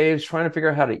 living in caves, trying to figure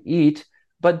out how to eat.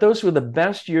 But those were the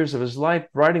best years of his life,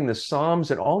 writing the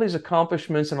Psalms and all these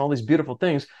accomplishments and all these beautiful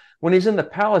things. When he's in the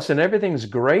palace and everything's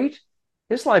great,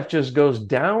 his life just goes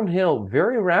downhill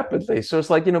very rapidly. So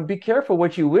it's like, be careful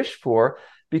what you wish for,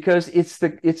 because it's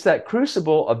that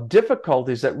crucible of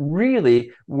difficulties that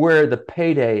really where the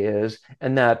payday is,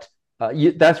 and that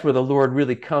that's where the Lord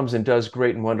really comes and does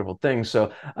great and wonderful things.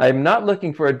 So I'm not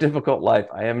looking for a difficult life.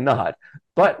 I am not.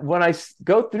 But when I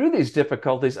go through these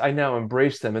difficulties, I now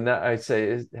embrace them. And that, I'd say,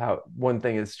 is how one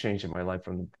thing has changed in my life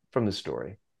from the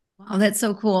story. Wow, that's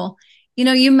so cool.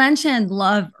 You mentioned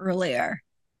love earlier,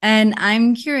 and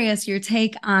I'm curious your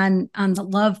take on the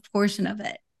love portion of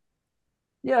it.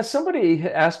 Yeah, somebody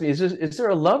asked me, is there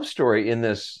a love story in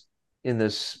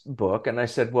this book? And I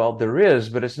said, well, there is,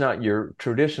 but it's not your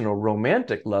traditional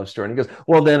romantic love story. And he goes,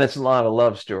 well, then it's not a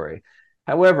love story.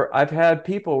 However, I've had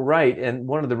people write, and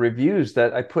one of the reviews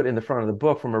that I put in the front of the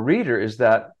book from a reader is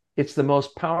that it's the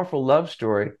most powerful love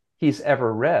story he's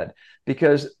ever read,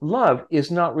 because love is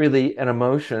not really an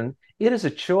emotion. It is a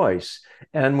choice.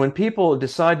 And when people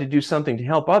decide to do something to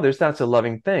help others, that's a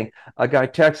loving thing. A guy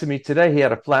texted me today, he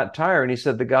had a flat tire, and he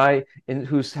said the guy in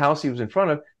whose house he was in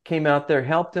front of came out there,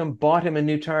 helped him, bought him a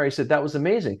new tire. He said that was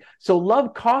amazing. So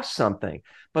love costs something,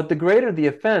 but the greater the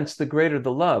offense, the greater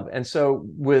the love. And so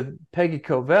with Peggy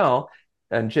Covell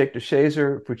and Jake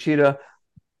DeShazer, Fuchida,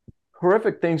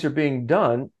 horrific things are being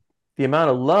done. The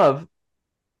amount of love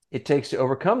it takes to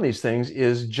overcome these things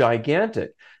is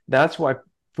gigantic. That's why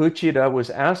Fuchida was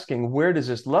asking, where does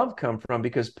this love come from?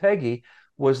 Because Peggy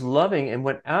was loving and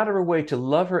went out of her way to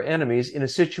love her enemies in a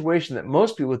situation that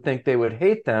most people would think they would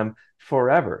hate them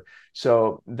forever.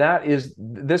 So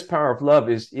this power of love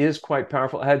is quite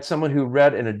powerful. I had someone who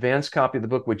read an advanced copy of the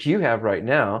book, which you have right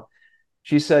now.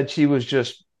 She said she was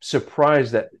just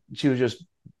surprised, that she was just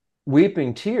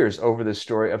weeping tears over this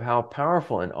story of how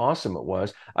powerful and awesome it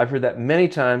was. I've heard that many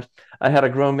times. I had a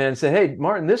grown man say, hey,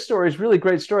 Martin, this story is a really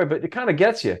great story, but it kind of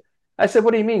gets you. I said,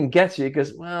 what do you mean gets you? He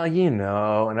goes, well,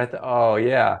 And I thought, oh,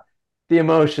 yeah, the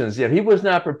emotions. Yeah, he was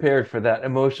not prepared for that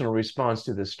emotional response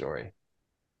to this story.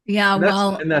 Yeah,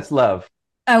 and that's love.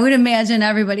 I would imagine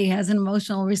everybody has an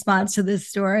emotional response to this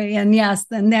story. And yes,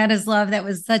 then that is love. That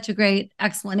was such a great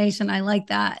explanation. I like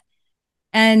that.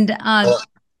 And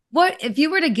what if you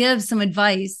were to give some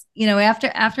advice,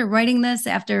 after writing this,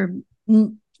 after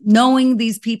knowing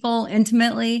these people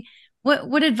intimately,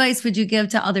 what advice would you give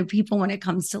to other people when it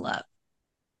comes to love,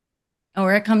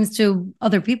 or it comes to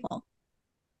other people?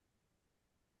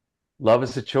 Love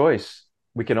is a choice.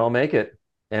 We can all make it.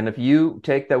 And if you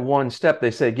take that one step, they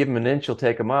say, give him an inch, he'll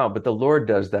take a mile. But the Lord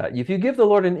does that. If you give the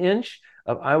Lord an inch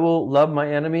of, I will love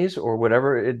my enemies, or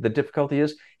whatever the difficulty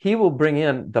is, he will bring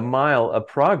in the mile of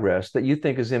progress that you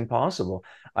think is impossible.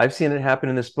 I've seen it happen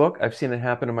in this book. I've seen it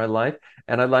happen in my life.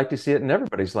 And I'd like to see it in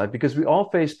everybody's life, because we all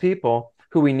face people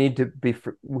who we need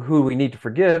to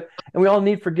forgive. And we all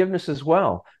need forgiveness as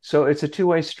well. So it's a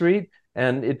two-way street,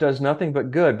 and it does nothing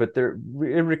but good. But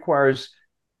it requires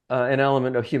an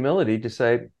element of humility to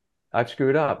say, I've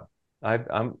screwed up.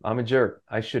 I'm a jerk.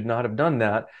 I should not have done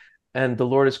that. And the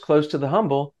Lord is close to the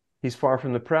humble. He's far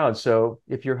from the proud. So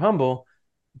if you're humble,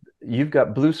 you've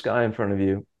got blue sky in front of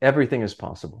you. Everything is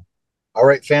possible. All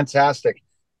right. Fantastic.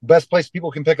 Best place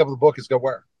people can pick up the book is go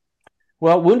where?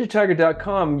 Well,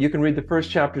 woundedtiger.com, you can read the first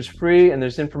chapters free, and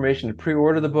there's information to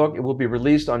pre-order the book. It will be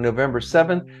released on November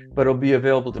 7th, but it'll be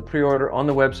available to pre-order on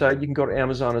the website. You can go to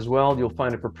Amazon as well. You'll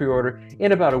find it for pre-order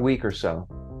in about a week or so.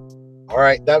 All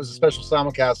right. That was a special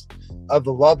simulcast of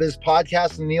the Love Is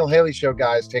podcast and the Neil Haley Show,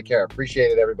 guys. Take care. Appreciate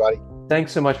it, everybody.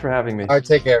 Thanks so much for having me. All right.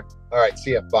 Take care. All right.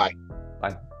 See ya. Bye.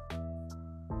 Bye.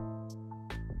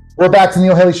 We're back to the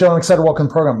Neil Haley Show. I'm excited to welcome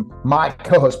the program my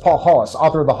co-host, Paul Hollis,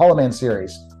 author of the Holloman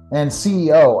series and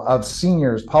CEO of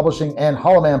Seniors Publishing and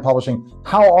Holloman Publishing.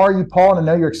 How are you, Paul? And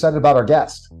I know you're excited about our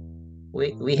guest.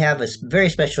 We have a very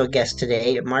special guest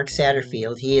today, Mark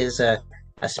Satterfield. He is a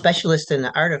specialist in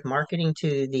the art of marketing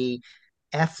to the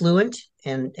affluent,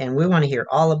 and we want to hear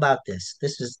all about this.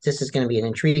 This is going to be an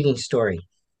intriguing story.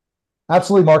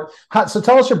 Absolutely, Mark. So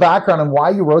tell us your background and why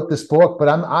you wrote this book. But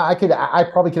I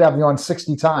probably could have you on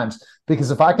 60 times,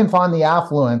 because if I can find the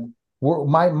affluent,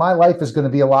 my life is going to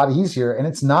be a lot easier, and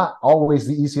it's not always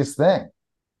the easiest thing.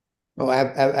 Oh,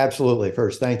 absolutely.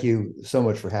 First, thank you so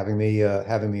much for having me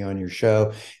on your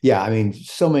show. Yeah, I mean,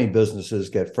 so many businesses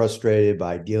get frustrated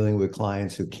by dealing with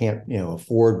clients who can't,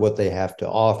 afford what they have to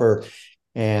offer.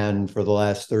 And for the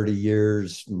last 30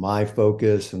 years, my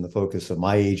focus and the focus of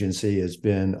my agency has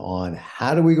been on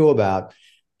how do we go about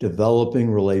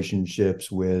developing relationships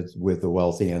with the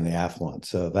wealthy and the affluent.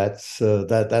 So that's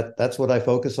what I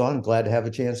focus on. Glad to have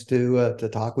a chance to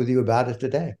talk with you about it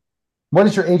today. What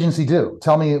does your agency do?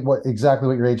 Tell me exactly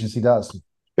what your agency does.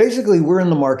 Basically, we're in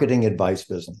the marketing advice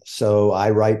business. So I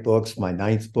write books. My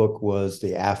ninth book was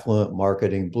The Affluent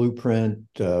Marketing Blueprint.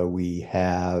 We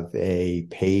have a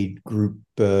paid group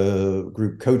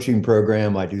coaching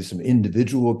program. I do some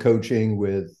individual coaching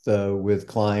with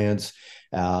clients,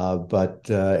 but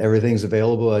everything's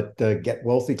available at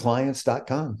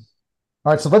getwealthyclients.com.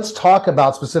 All right, so let's talk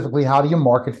about specifically how do you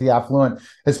market to the affluent,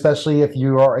 especially if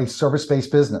you are a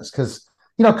service-based business, because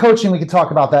coaching, we could talk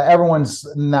about that. Everyone's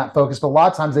in that focus, but a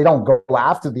lot of times they don't go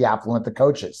after the affluent, the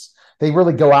coaches. They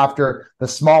really go after the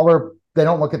smaller. They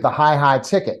don't look at the high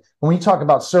ticket. When you talk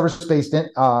about service-based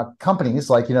companies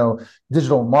like,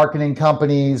 digital marketing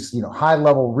companies,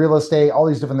 high-level real estate, all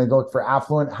these different, they look for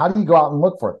affluent. How do you go out and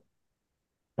look for it?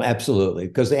 Absolutely,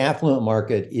 because the affluent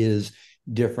market is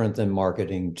different than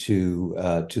marketing to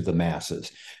the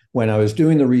masses. When I was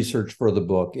doing the research for the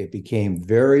book, it became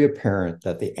very apparent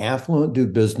that the affluent do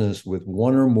business with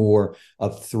one or more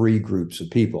of three groups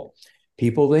of people.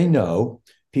 People they know,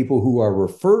 people who are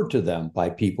referred to them by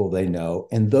people they know,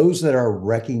 and those that are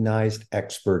recognized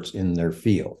experts in their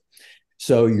field.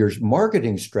 So your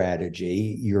marketing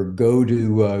strategy, your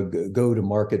go-to-market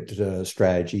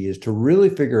strategy is to really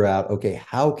figure out, okay,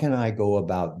 how can I go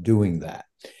about doing that?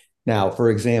 Now, for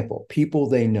example, people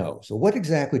they know. So what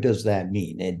exactly does that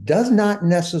mean? It does not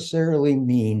necessarily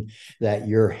mean that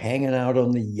you're hanging out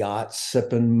on the yacht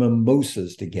sipping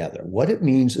mimosas together. What it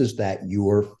means is that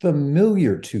you're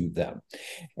familiar to them.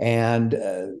 And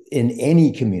in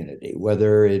any community,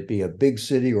 whether it be a big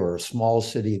city or a small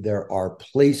city, there are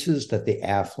places that the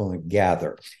affluent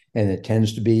gather. And it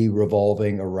tends to be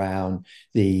revolving around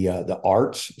the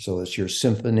arts. So it's your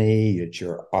symphony, it's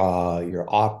your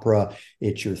opera,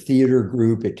 it's your theater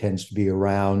group. It tends to be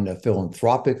around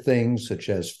philanthropic things such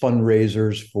as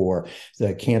fundraisers for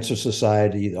the Cancer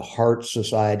Society, the Heart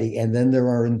Society, and then there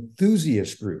are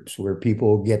enthusiast groups where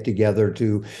people get together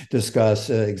to discuss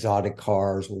exotic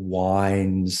cars,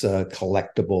 wines,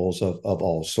 collectibles of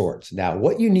all sorts. Now,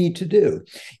 what you need to do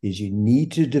is you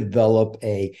need to develop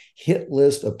a hit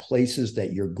list of places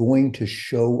that you're going to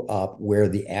show up where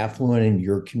the affluent in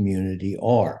your community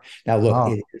are. Now,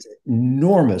 look, It is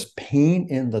enormous pain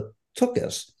in the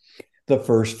tuchus the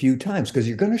first few times because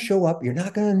you're going to show up, you're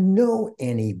not going to know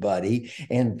anybody,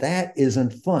 and that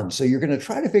isn't fun. So you're going to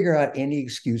try to figure out any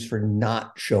excuse for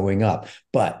not showing up.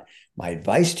 But my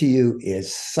advice to you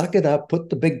is suck it up, put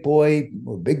the big boy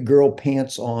or big girl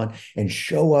pants on and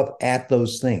show up at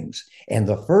those things. And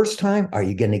the first time, are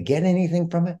you going to get anything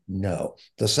from it? No.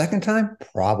 The second time,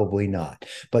 probably not.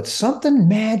 But something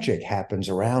magic happens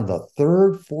around the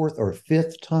third, fourth, or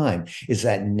fifth time is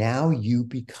that now you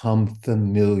become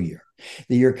familiar.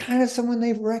 That you're kind of someone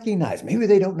they've recognized. Maybe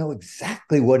they don't know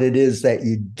exactly what it is that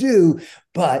you do,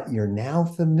 but you're now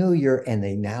familiar and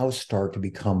they now start to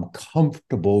become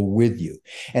comfortable with you.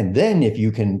 And then if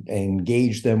you can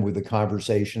engage them with a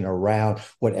conversation around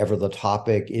whatever the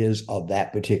topic is of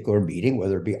that particular meeting,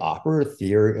 whether it be opera,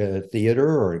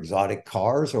 theater, or exotic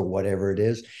cars or whatever it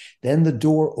is, then the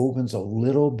door opens a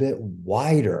little bit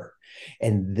wider.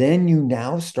 And then you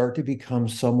now start to become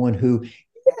someone who,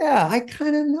 yeah, I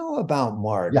kind of know about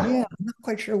Mark. Yeah, I'm not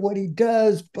quite sure what he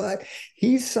does, but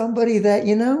he's somebody that,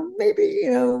 maybe,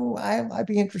 I'd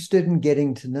be interested in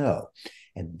getting to know.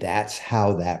 And that's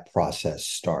how that process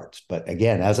starts. But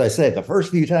again, as I said, the first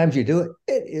few times you do it,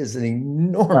 it is an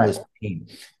enormous pain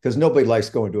because nobody likes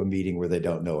going to a meeting where they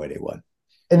don't know anyone.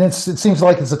 And it seems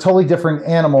like it's a totally different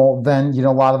animal than,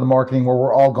 a lot of the marketing where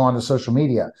we're all gone to social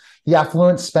media. The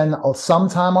affluent spend some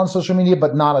time on social media,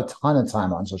 but not a ton of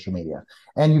time on social media.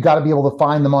 And you got to be able to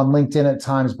find them on LinkedIn at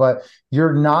times, but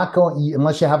you're not going,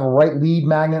 unless you have a right lead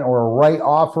magnet or a right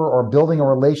offer or building a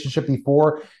relationship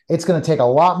before, it's going to take a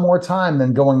lot more time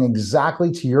than going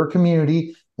exactly to your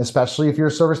community, especially if you're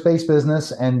a service-based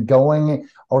business and going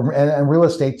and real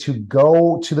estate to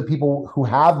go to the people who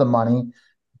have the money,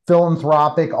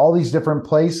 philanthropic, all these different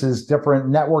places, different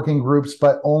networking groups,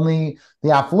 but only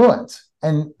the affluent,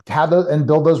 and have those and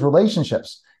build those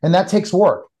relationships. And that takes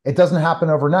work. It doesn't happen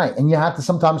overnight. And you have to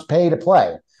sometimes pay to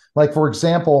play. Like, for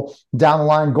example, down the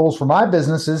line goals for my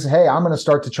business is, hey, I'm going to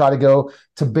start to try to go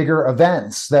to bigger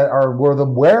events that are where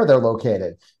they're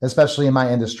located, especially in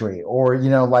my industry. Or,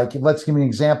 let's give me an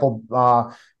example.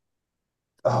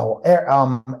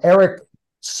 Eric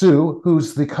Sue,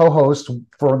 who's the co-host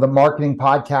for the marketing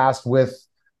podcast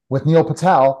with Neil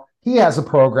Patel, he has a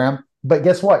program. But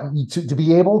guess what? To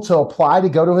be able to apply to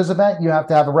go to his event, you have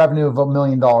to have a revenue of $1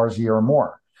 million a year or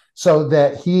more. So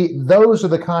that those are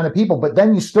the kind of people. But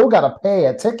then you still got to pay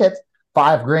a ticket,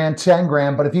 $5,000,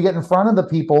 $10,000. But if you get in front of the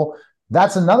people,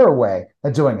 that's another way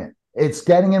of doing it. It's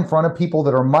getting in front of people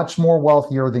that are much more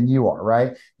wealthier than you are,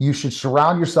 right? You should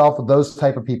surround yourself with those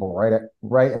type of people, right?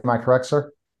 Right? Am I correct,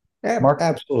 sir? Mark?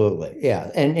 Absolutely.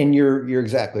 Yeah. And you're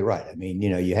exactly right. I mean,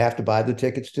 you have to buy the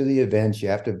tickets to the events, you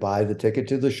have to buy the ticket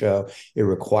to the show. It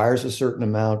requires a certain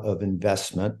amount of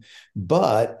investment.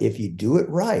 But if you do it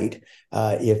right,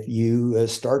 if you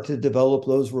start to develop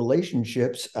those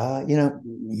relationships,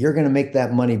 you're going to make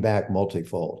that money back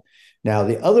multifold. Now,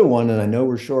 the other one, and I know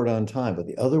we're short on time, but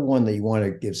the other one that you want to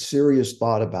give serious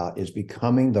thought about is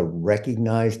becoming the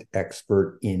recognized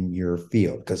expert in your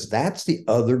field, because that's the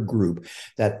other group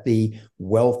that the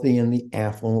wealthy and the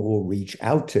affluent will reach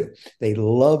out to. They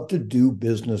love to do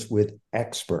business with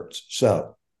experts.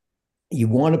 So you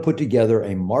want to put together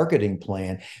a marketing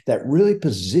plan that really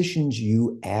positions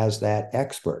you as that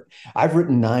expert. I've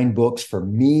written 9 books. For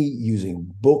me, using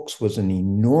books was an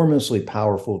enormously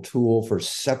powerful tool for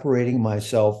separating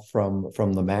myself from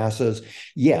the masses.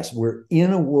 Yes, we're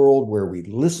in a world where we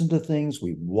listen to things,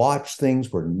 we watch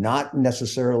things. We're not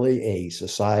necessarily a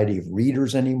society of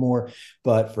readers anymore,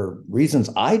 but for reasons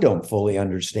I don't fully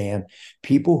understand,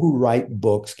 people who write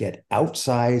books get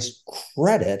outsized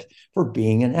credit for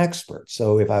being an expert.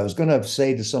 So if I was going to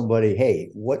say to somebody,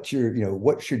 hey, what should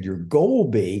your goal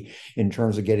be in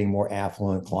terms of getting more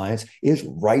affluent clients, is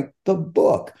write the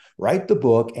book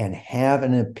and have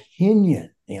an opinion.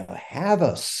 Have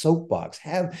a soapbox,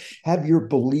 have your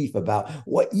belief about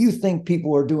what you think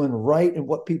people are doing right and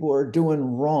what people are doing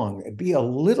wrong. Be a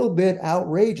little bit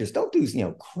outrageous. Don't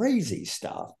do, crazy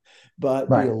stuff, but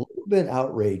be a little bit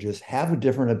outrageous, have a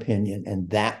different opinion, and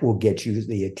that will get you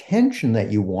the attention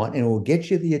that you want, and it will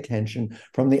get you the attention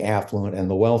from the affluent and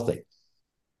the wealthy.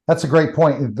 That's a great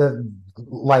point.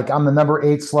 I'm the number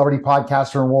 8 celebrity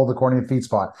podcaster in the world, according to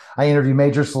FeedSpot. I interview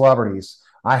major celebrities.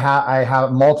 I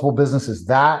have multiple businesses.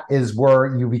 That is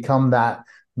where you become that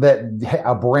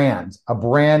a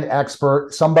brand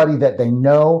expert, somebody that they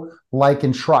know, like,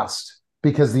 and trust.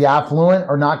 Because the affluent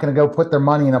are not going to go put their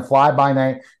money in a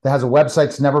fly-by-night that has a website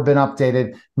that's never been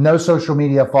updated, no social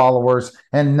media followers,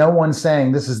 and no one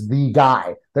saying this is the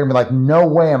guy. They're going to be like, no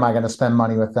way am I going to spend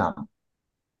money with them.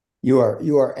 You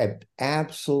are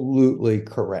absolutely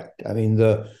correct. I mean,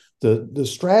 the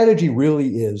strategy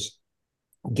really is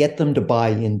get them to buy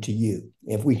into you.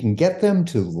 If we can get them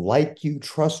to like you,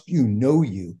 trust you, know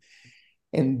you,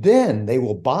 and then they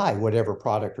will buy whatever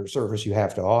product or service you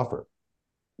have to offer.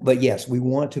 But yes, we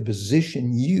want to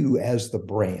position you as the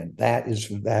brand. That is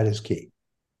key.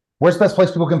 Where's the best place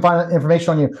people can find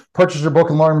information on you, purchase your book,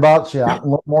 and learn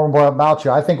more about you?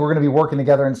 I think we're going to be working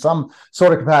together in some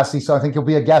sort of capacity. So I think you'll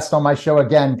be a guest on my show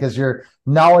again, because your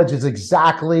knowledge is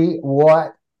exactly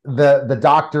what the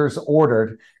doctors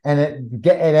ordered. And it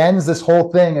ends this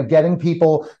whole thing of getting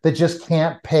people that just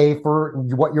can't pay for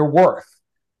what you're worth.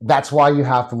 That's why you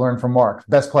have to learn from Mark.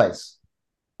 Best place.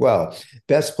 Well,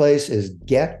 best place is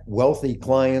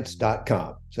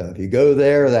getwealthyclients.com. So if you go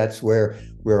there, that's where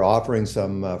we're offering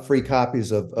some free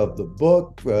copies of the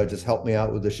book. Just help me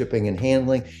out with the shipping and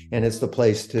handling, and it's the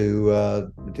place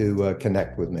to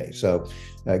connect with me. So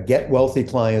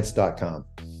getwealthyclients.com.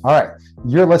 All right.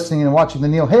 You're listening and watching The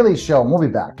Neil Haley Show, and we'll be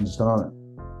back in just a moment.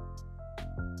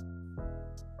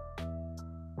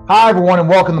 Hi, everyone, and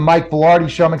welcome to the Mike Vilardi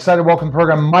Show. I'm excited to welcome the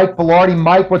program Mike Vilardi.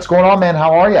 Mike, what's going on, man?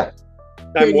 How are you?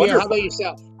 Good, Neil. How about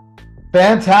yourself?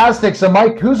 Fantastic. So,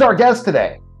 Mike, who's our guest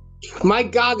today?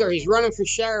 Mike Gogger. He's running for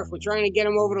sheriff. We're trying to get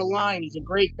him over the line. He's a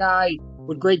great guy,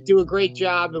 would do a great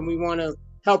job, and we want to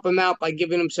help him out by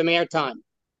giving him some airtime.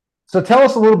 So tell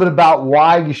us a little bit about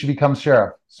why you should become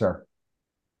sheriff, sir.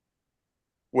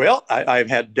 Well, I've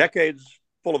had decades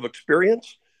full of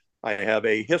experience. I have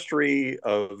a history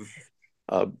of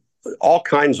all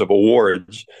kinds of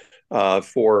awards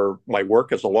for my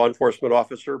work as a law enforcement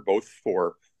officer, both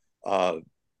for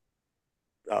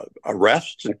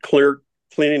arrests and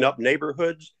cleaning up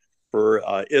neighborhoods, for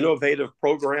innovative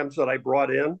programs that I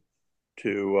brought in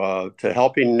to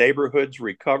helping neighborhoods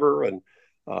recover, and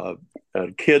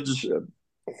kids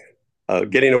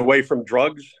getting away from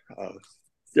drugs.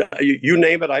 You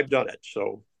name it, I've done it.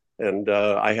 So, and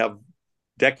I have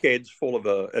decades full of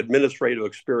administrative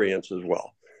experience as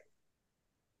well.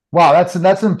 Wow,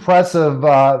 that's impressive.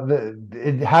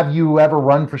 Have you ever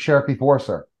run for sheriff before,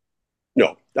 sir?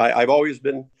 No, I've always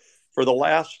been,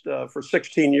 for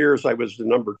 16 years, I was the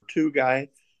number 2 guy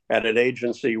at an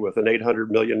agency with an $800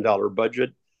 million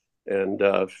budget and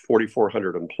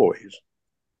 4,400 employees.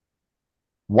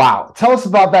 Wow. Tell us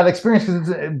about that experience.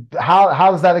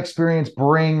 How does that experience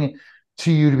bring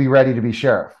to you to be ready to be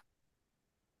sheriff?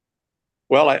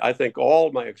 Well, I think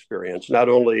all my experience, not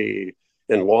only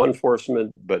in law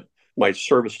enforcement, but my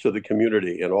service to the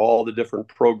community and all the different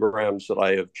programs that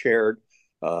I have chaired,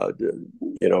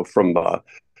 from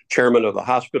chairman of the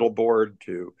hospital board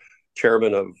to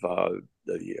chairman of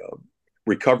the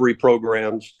recovery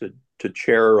programs to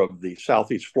chair of the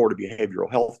Southeast Florida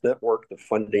Behavioral Health Network, the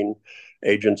funding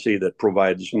agency that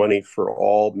provides money for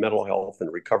all mental health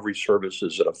and recovery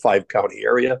services in a 5-county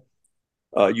area.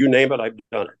 You name it, I've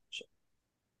done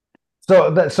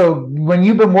it. So when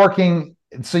you've been working,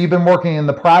 you've been working in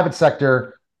the private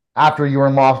sector after you were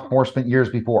in law enforcement years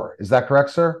before. Is that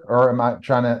correct, sir? Or am I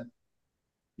trying to?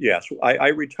 Yes, I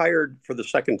retired for the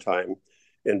second time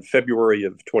in February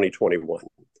of 2021.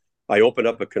 I opened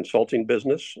up a consulting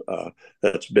business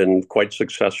that's been quite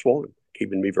successful,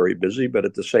 keeping me very busy. But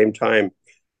at the same time,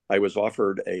 I was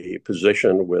offered a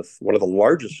position with one of the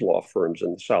largest law firms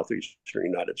in the southeastern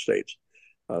United States,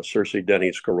 Searcy,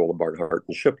 Denny, Scarola, Barnhart,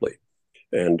 and Shipley.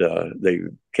 And they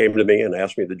came to me and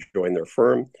asked me to join their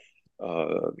firm.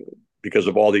 Because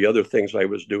of all the other things I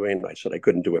was doing, I said I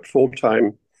couldn't do it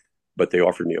full-time, but they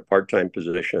offered me a part-time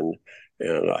position.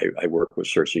 And I work with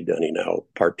Searcy Denny now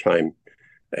part-time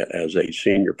as a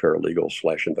senior paralegal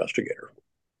 / investigator.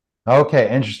 Okay,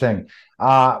 interesting.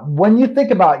 When you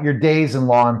think about your days in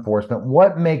law enforcement,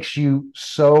 what makes you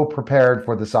so prepared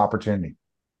for this opportunity?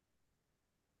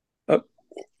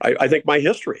 I think my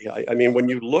history. I mean, when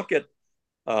you look at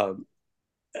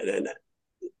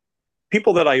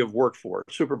people that I have worked for,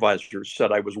 supervisors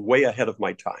said I was way ahead of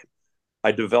my time.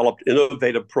 I developed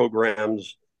innovative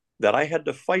programs that I had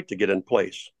to fight to get in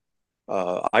place.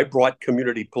 I brought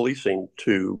community policing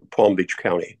to Palm Beach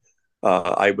County.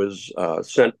 I was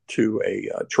sent to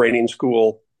a training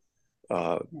school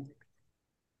in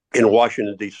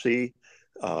Washington, D.C.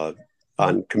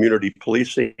 On community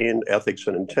policing, ethics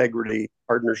and integrity,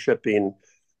 partnershiping,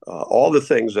 all the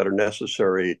things that are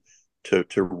necessary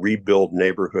to rebuild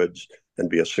neighborhoods and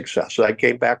be a success. So I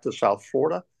came back to South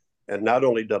Florida, and not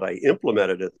only did I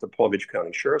implement it at the Palm Beach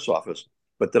County Sheriff's Office,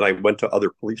 but then I went to other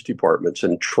police departments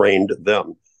and trained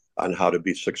them on how to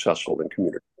be successful in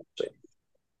community policing.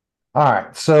 All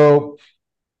right. So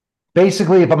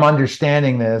basically, if I'm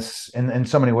understanding this in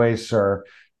so many ways, sir,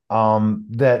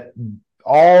 that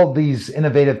all these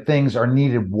innovative things are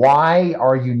needed. Why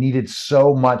are you needed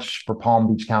so much for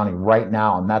Palm Beach County right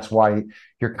now? And that's why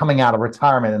you're coming out of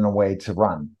retirement in a way to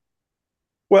run.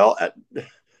 Well,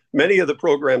 many of the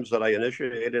programs that I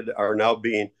initiated are now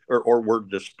being or were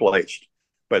displaced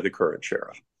by the current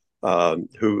sheriff,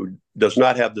 who does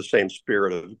not have the same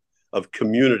spirit of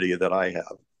community that I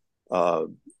have.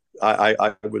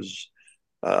 I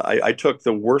took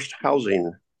the worst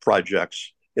housing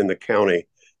projects in the county,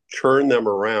 turned them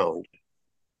around,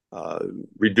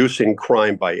 reducing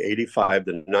crime by 85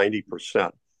 to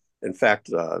 90%. In fact,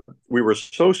 we were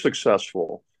so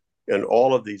successful in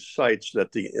all of these sites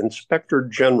that the Inspector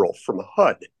General from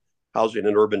HUD, Housing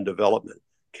and Urban Development,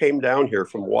 came down here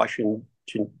from Washington,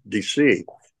 D.C.,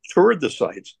 toured the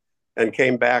sites, and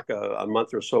came back a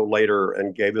month or so later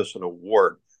and gave us an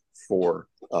award for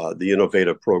the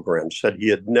innovative program. Said he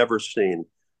had never seen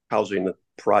housing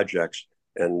projects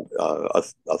and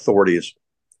authorities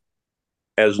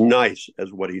as nice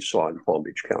as what he saw in Palm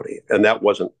Beach County. And that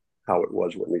wasn't how it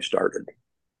was when we started.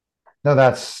 No,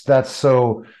 that's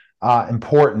so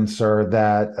important, sir,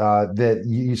 that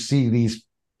you see these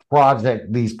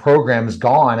programs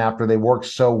gone after they work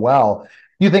so well.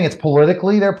 You think it's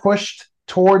politically they're pushed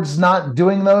towards not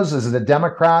doing those? Is it a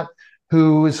Democrat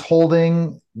who is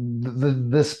holding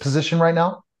this position right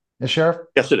now, the sheriff?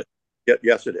 Yes, it is.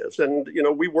 Yes, it is. And,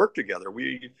 we worked together.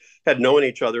 We had known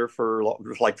each other for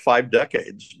like 5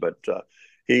 decades, but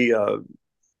he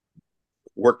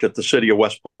worked at the city of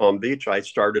West Palm Beach. I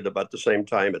started about the same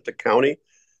time at the county.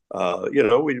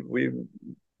 We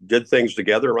did things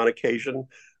together on occasion,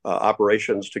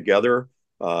 operations together.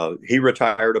 He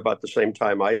retired about the same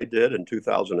time I did in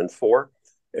 2004.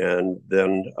 And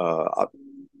then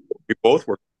we both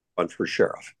worked on for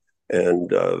sheriff.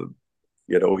 And,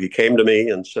 he came to me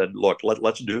and said, look,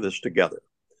 let's do this together.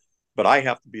 But I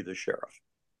have to be the sheriff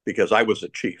because I was a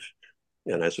chief.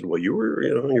 And I said, well, you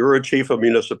were a chief of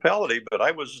municipality, but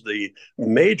I was the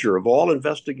major of all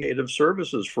investigative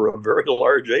services for a very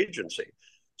large agency.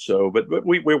 So, but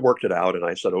we worked it out. And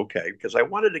I said, okay, because I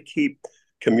wanted to keep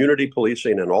community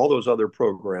policing and all those other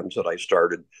programs that I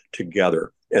started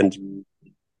together and in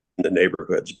the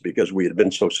neighborhoods because we had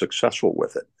been so successful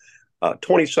with it.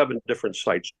 27 different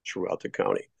sites throughout the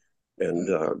county.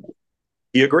 And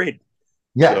he agreed.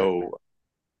 Yeah. So,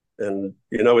 and,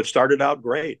 it started out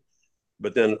great.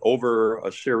 But then over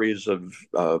a series of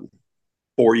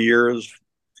 4 years,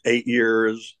 8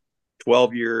 years,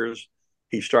 12 years,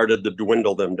 he started to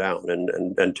dwindle them down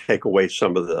and take away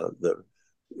some of the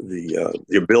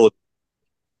ability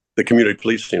the community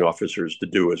policing officers to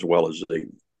do as well as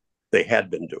they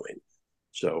had been doing.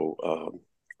 So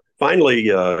finally,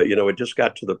 it just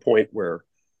got to the point where,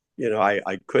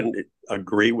 I couldn't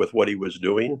agree with what he was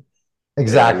doing.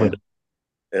 Exactly.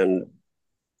 And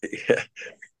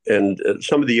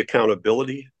some of the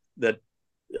accountability that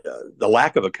the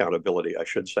lack of accountability, I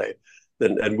should say.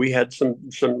 And we had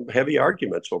some heavy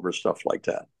arguments over stuff like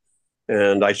that.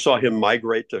 And I saw him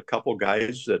migrate to a couple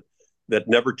guys that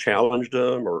never challenged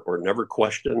him or never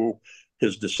questioned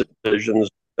his decisions.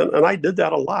 And I did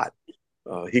that a lot.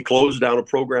 He closed down a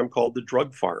program called the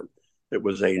Drug Farm. It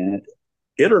was an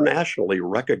internationally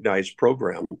recognized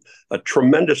program, a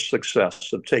tremendous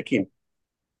success of taking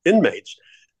inmates,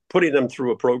 putting them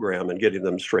through a program and getting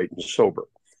them straight and sober.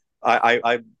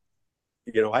 I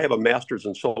have a master's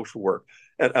in social work,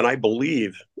 and I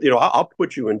believe, I'll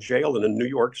put you in jail in a New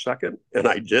York second, and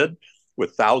I did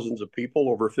with thousands of people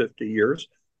over 50 years.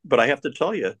 But I have to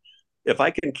tell you, if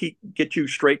I can get you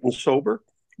straight and sober,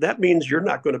 that means you're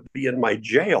not going to be in my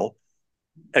jail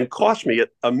and cost me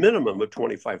a minimum of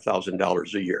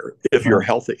 $25,000 a year if you're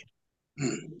healthy.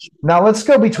 Now let's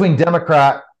go between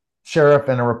Democrat sheriff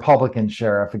and a Republican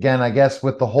sheriff. Again, I guess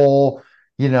with the whole,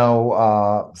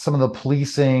 some of the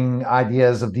policing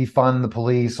ideas of defund the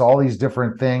police, all these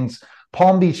different things.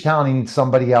 Palm Beach County needs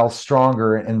somebody else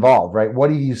stronger involved, right?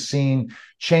 What have you seen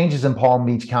changes in Palm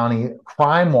Beach County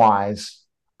crime-wise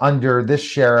under this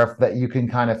sheriff that you can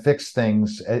kind of fix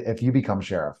things if you become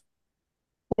sheriff?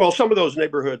 Well, some of those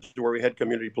neighborhoods where we had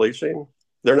community policing,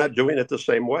 they're not doing it the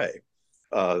same way.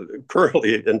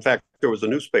 Currently, in fact, there was a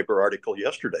newspaper article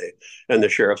yesterday, and the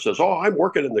sheriff says, "Oh, I'm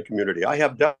working in the community. I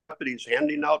have deputies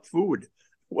handing out food."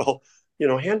 Well,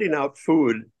 handing out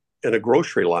food in a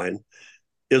grocery line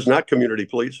is not community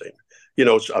policing.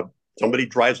 Somebody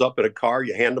drives up in a car,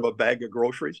 you hand them a bag of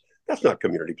groceries. That's not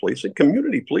community policing.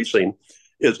 Community policing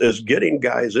is getting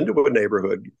guys into a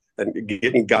neighborhood and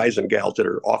getting guys and gals that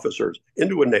are officers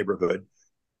into a neighborhood,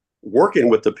 working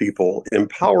with the people,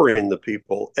 empowering the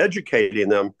people, educating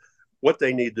them what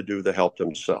they need to do to help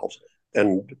themselves,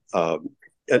 and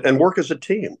work as a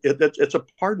team. It's a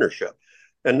partnership,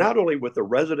 and not only with the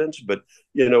residents, but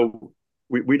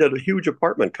we did a huge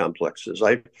apartment complexes.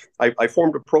 I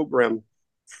formed a program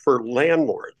for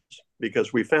landlords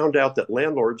because we found out that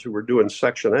landlords who were doing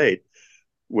Section 8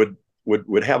 would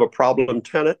have a problem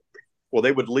tenant. Well,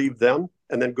 they would leave them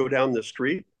and then go down the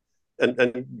street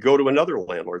and go to another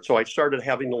landlord. So I started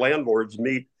having landlords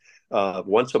meet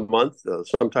once a month,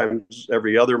 sometimes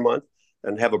every other month,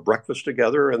 and have a breakfast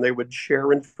together, and they would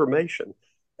share information.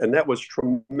 And that was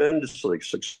tremendously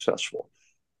successful.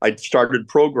 I started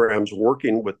programs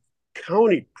working with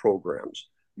county programs,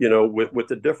 with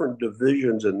the different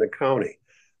divisions in the county,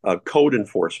 code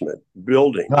enforcement,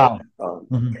 building,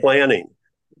 planning.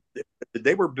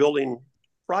 They were building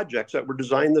projects that were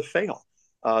designed to fail.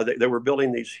 They were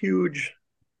building these huge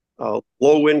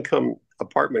low-income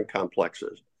apartment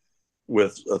complexes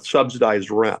with subsidized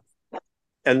rent,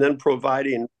 and then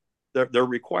they're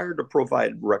required to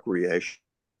provide recreation.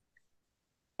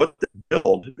 What they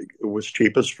build was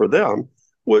cheapest for them.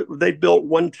 They built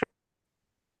one.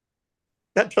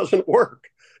 That doesn't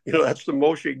work. That's the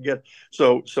most you can get.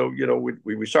 So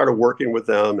we started working with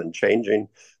them and changing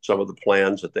some of the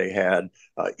plans that they had,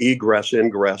 egress,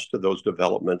 ingress to those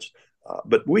developments.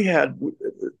 But we had,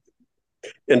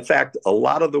 in fact, a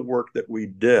lot of the work that we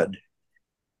did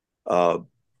the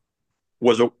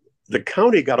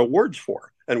county got awards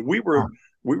for, and we were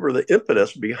the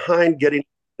impetus behind getting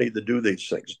to do these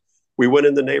things. We went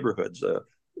in the neighborhoods.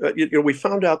 We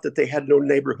found out that they had no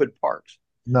neighborhood parks.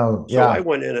 No, so I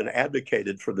went in and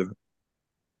advocated for the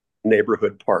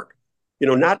neighborhood park.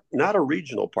 Not a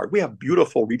regional park. We have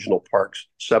beautiful regional parks,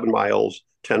 7 miles,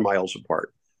 10 miles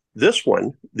apart.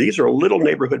 These are little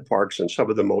neighborhood parks in some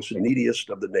of the most neediest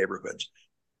of the neighborhoods,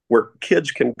 where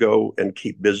kids can go and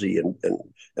keep busy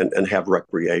and have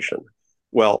recreation.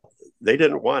 Well, they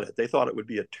didn't want it. They thought it would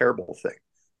be a terrible thing.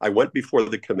 I went before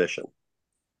the commission.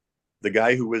 The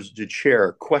guy who was the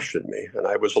chair questioned me, and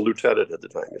I was a lieutenant at the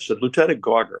time. He said, "Lieutenant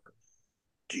Gauger,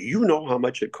 do you know how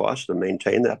much it costs to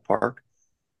maintain that park?"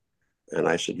 And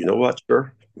I said, "You know what,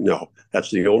 sir? No, that's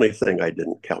the only thing I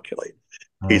didn't calculate."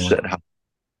 He said,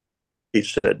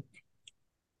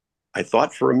 I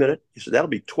thought for a minute. He said, "That'll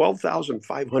be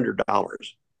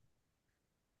 $12,500.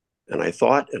 And I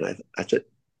thought, and I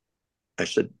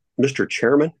said, "Mr.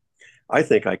 Chairman, I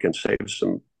think I can save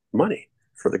some money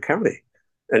for the county."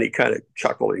 And he kind of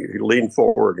chuckled. He leaned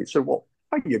forward. And he said, "Well,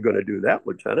 how are you going to do that,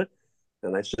 Lieutenant?"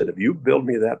 And I said, "If you build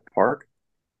me that park,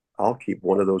 I'll keep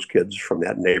one of those kids from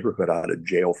that neighborhood out of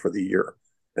jail for the year.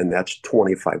 And that's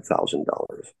 $25,000.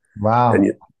 Wow.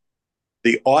 And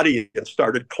the audience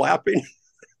started clapping.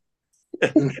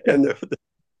 and the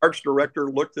parks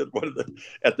director looked at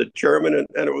the chairman, and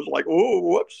it was like, oh,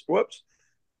 whoops.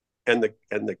 And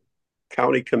the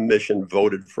county commission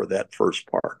voted for that first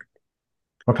park.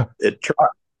 Okay. It turned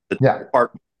the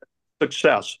park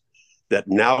success that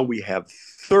now we have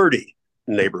 30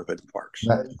 neighborhood parks.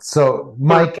 So,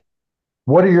 Mike,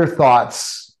 what are your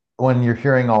thoughts when you're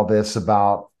hearing all this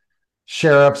about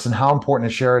sheriffs and how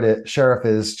important a sheriff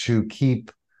is to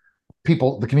keep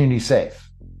the community safe?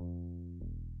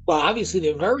 Well, obviously,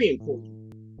 they're very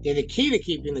important. They're the key to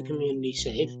keeping the community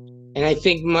safe. And I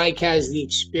think Mike has the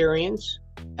experience.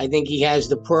 I think he has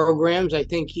the programs. I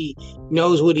think he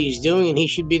knows what he's doing, and he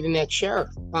should be the next sheriff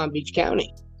of Palm Beach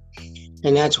County.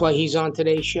 And that's why he's on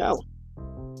today's show.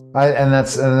 And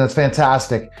that's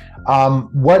fantastic.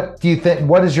 What do you think?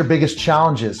 What is your biggest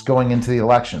challenges going into the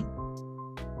election?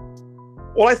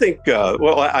 Well, I think,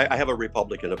 I have a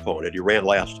Republican opponent. He ran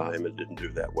last time and didn't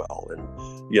do that well. And,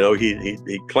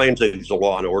 he claims that he's a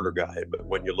law and order guy. But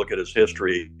when you look at his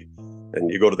history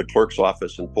and you go to the clerk's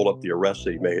office and pull up the arrests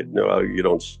he made, no, you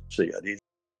don't see it.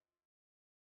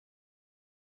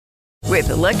 With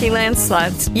the Lucky Land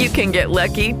Slots, you can get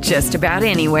lucky just about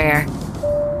anywhere.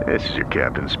 This is your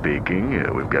captain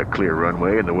speaking. We've got clear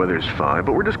runway and the weather's fine,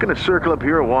 but we're just going to circle up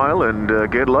here a while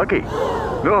and get lucky.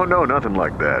 No, nothing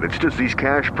like that. It's just these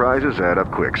cash prizes add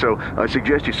up quick. So I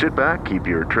suggest you sit back, keep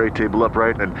your tray table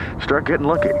upright, and start getting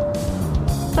lucky.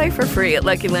 Play for free at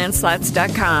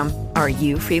LuckyLandSlots.com. Are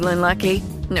you feeling lucky?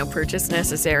 No purchase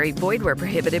necessary. Void where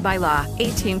prohibited by law.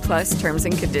 18+ terms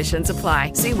and conditions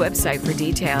apply. See website for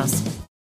details.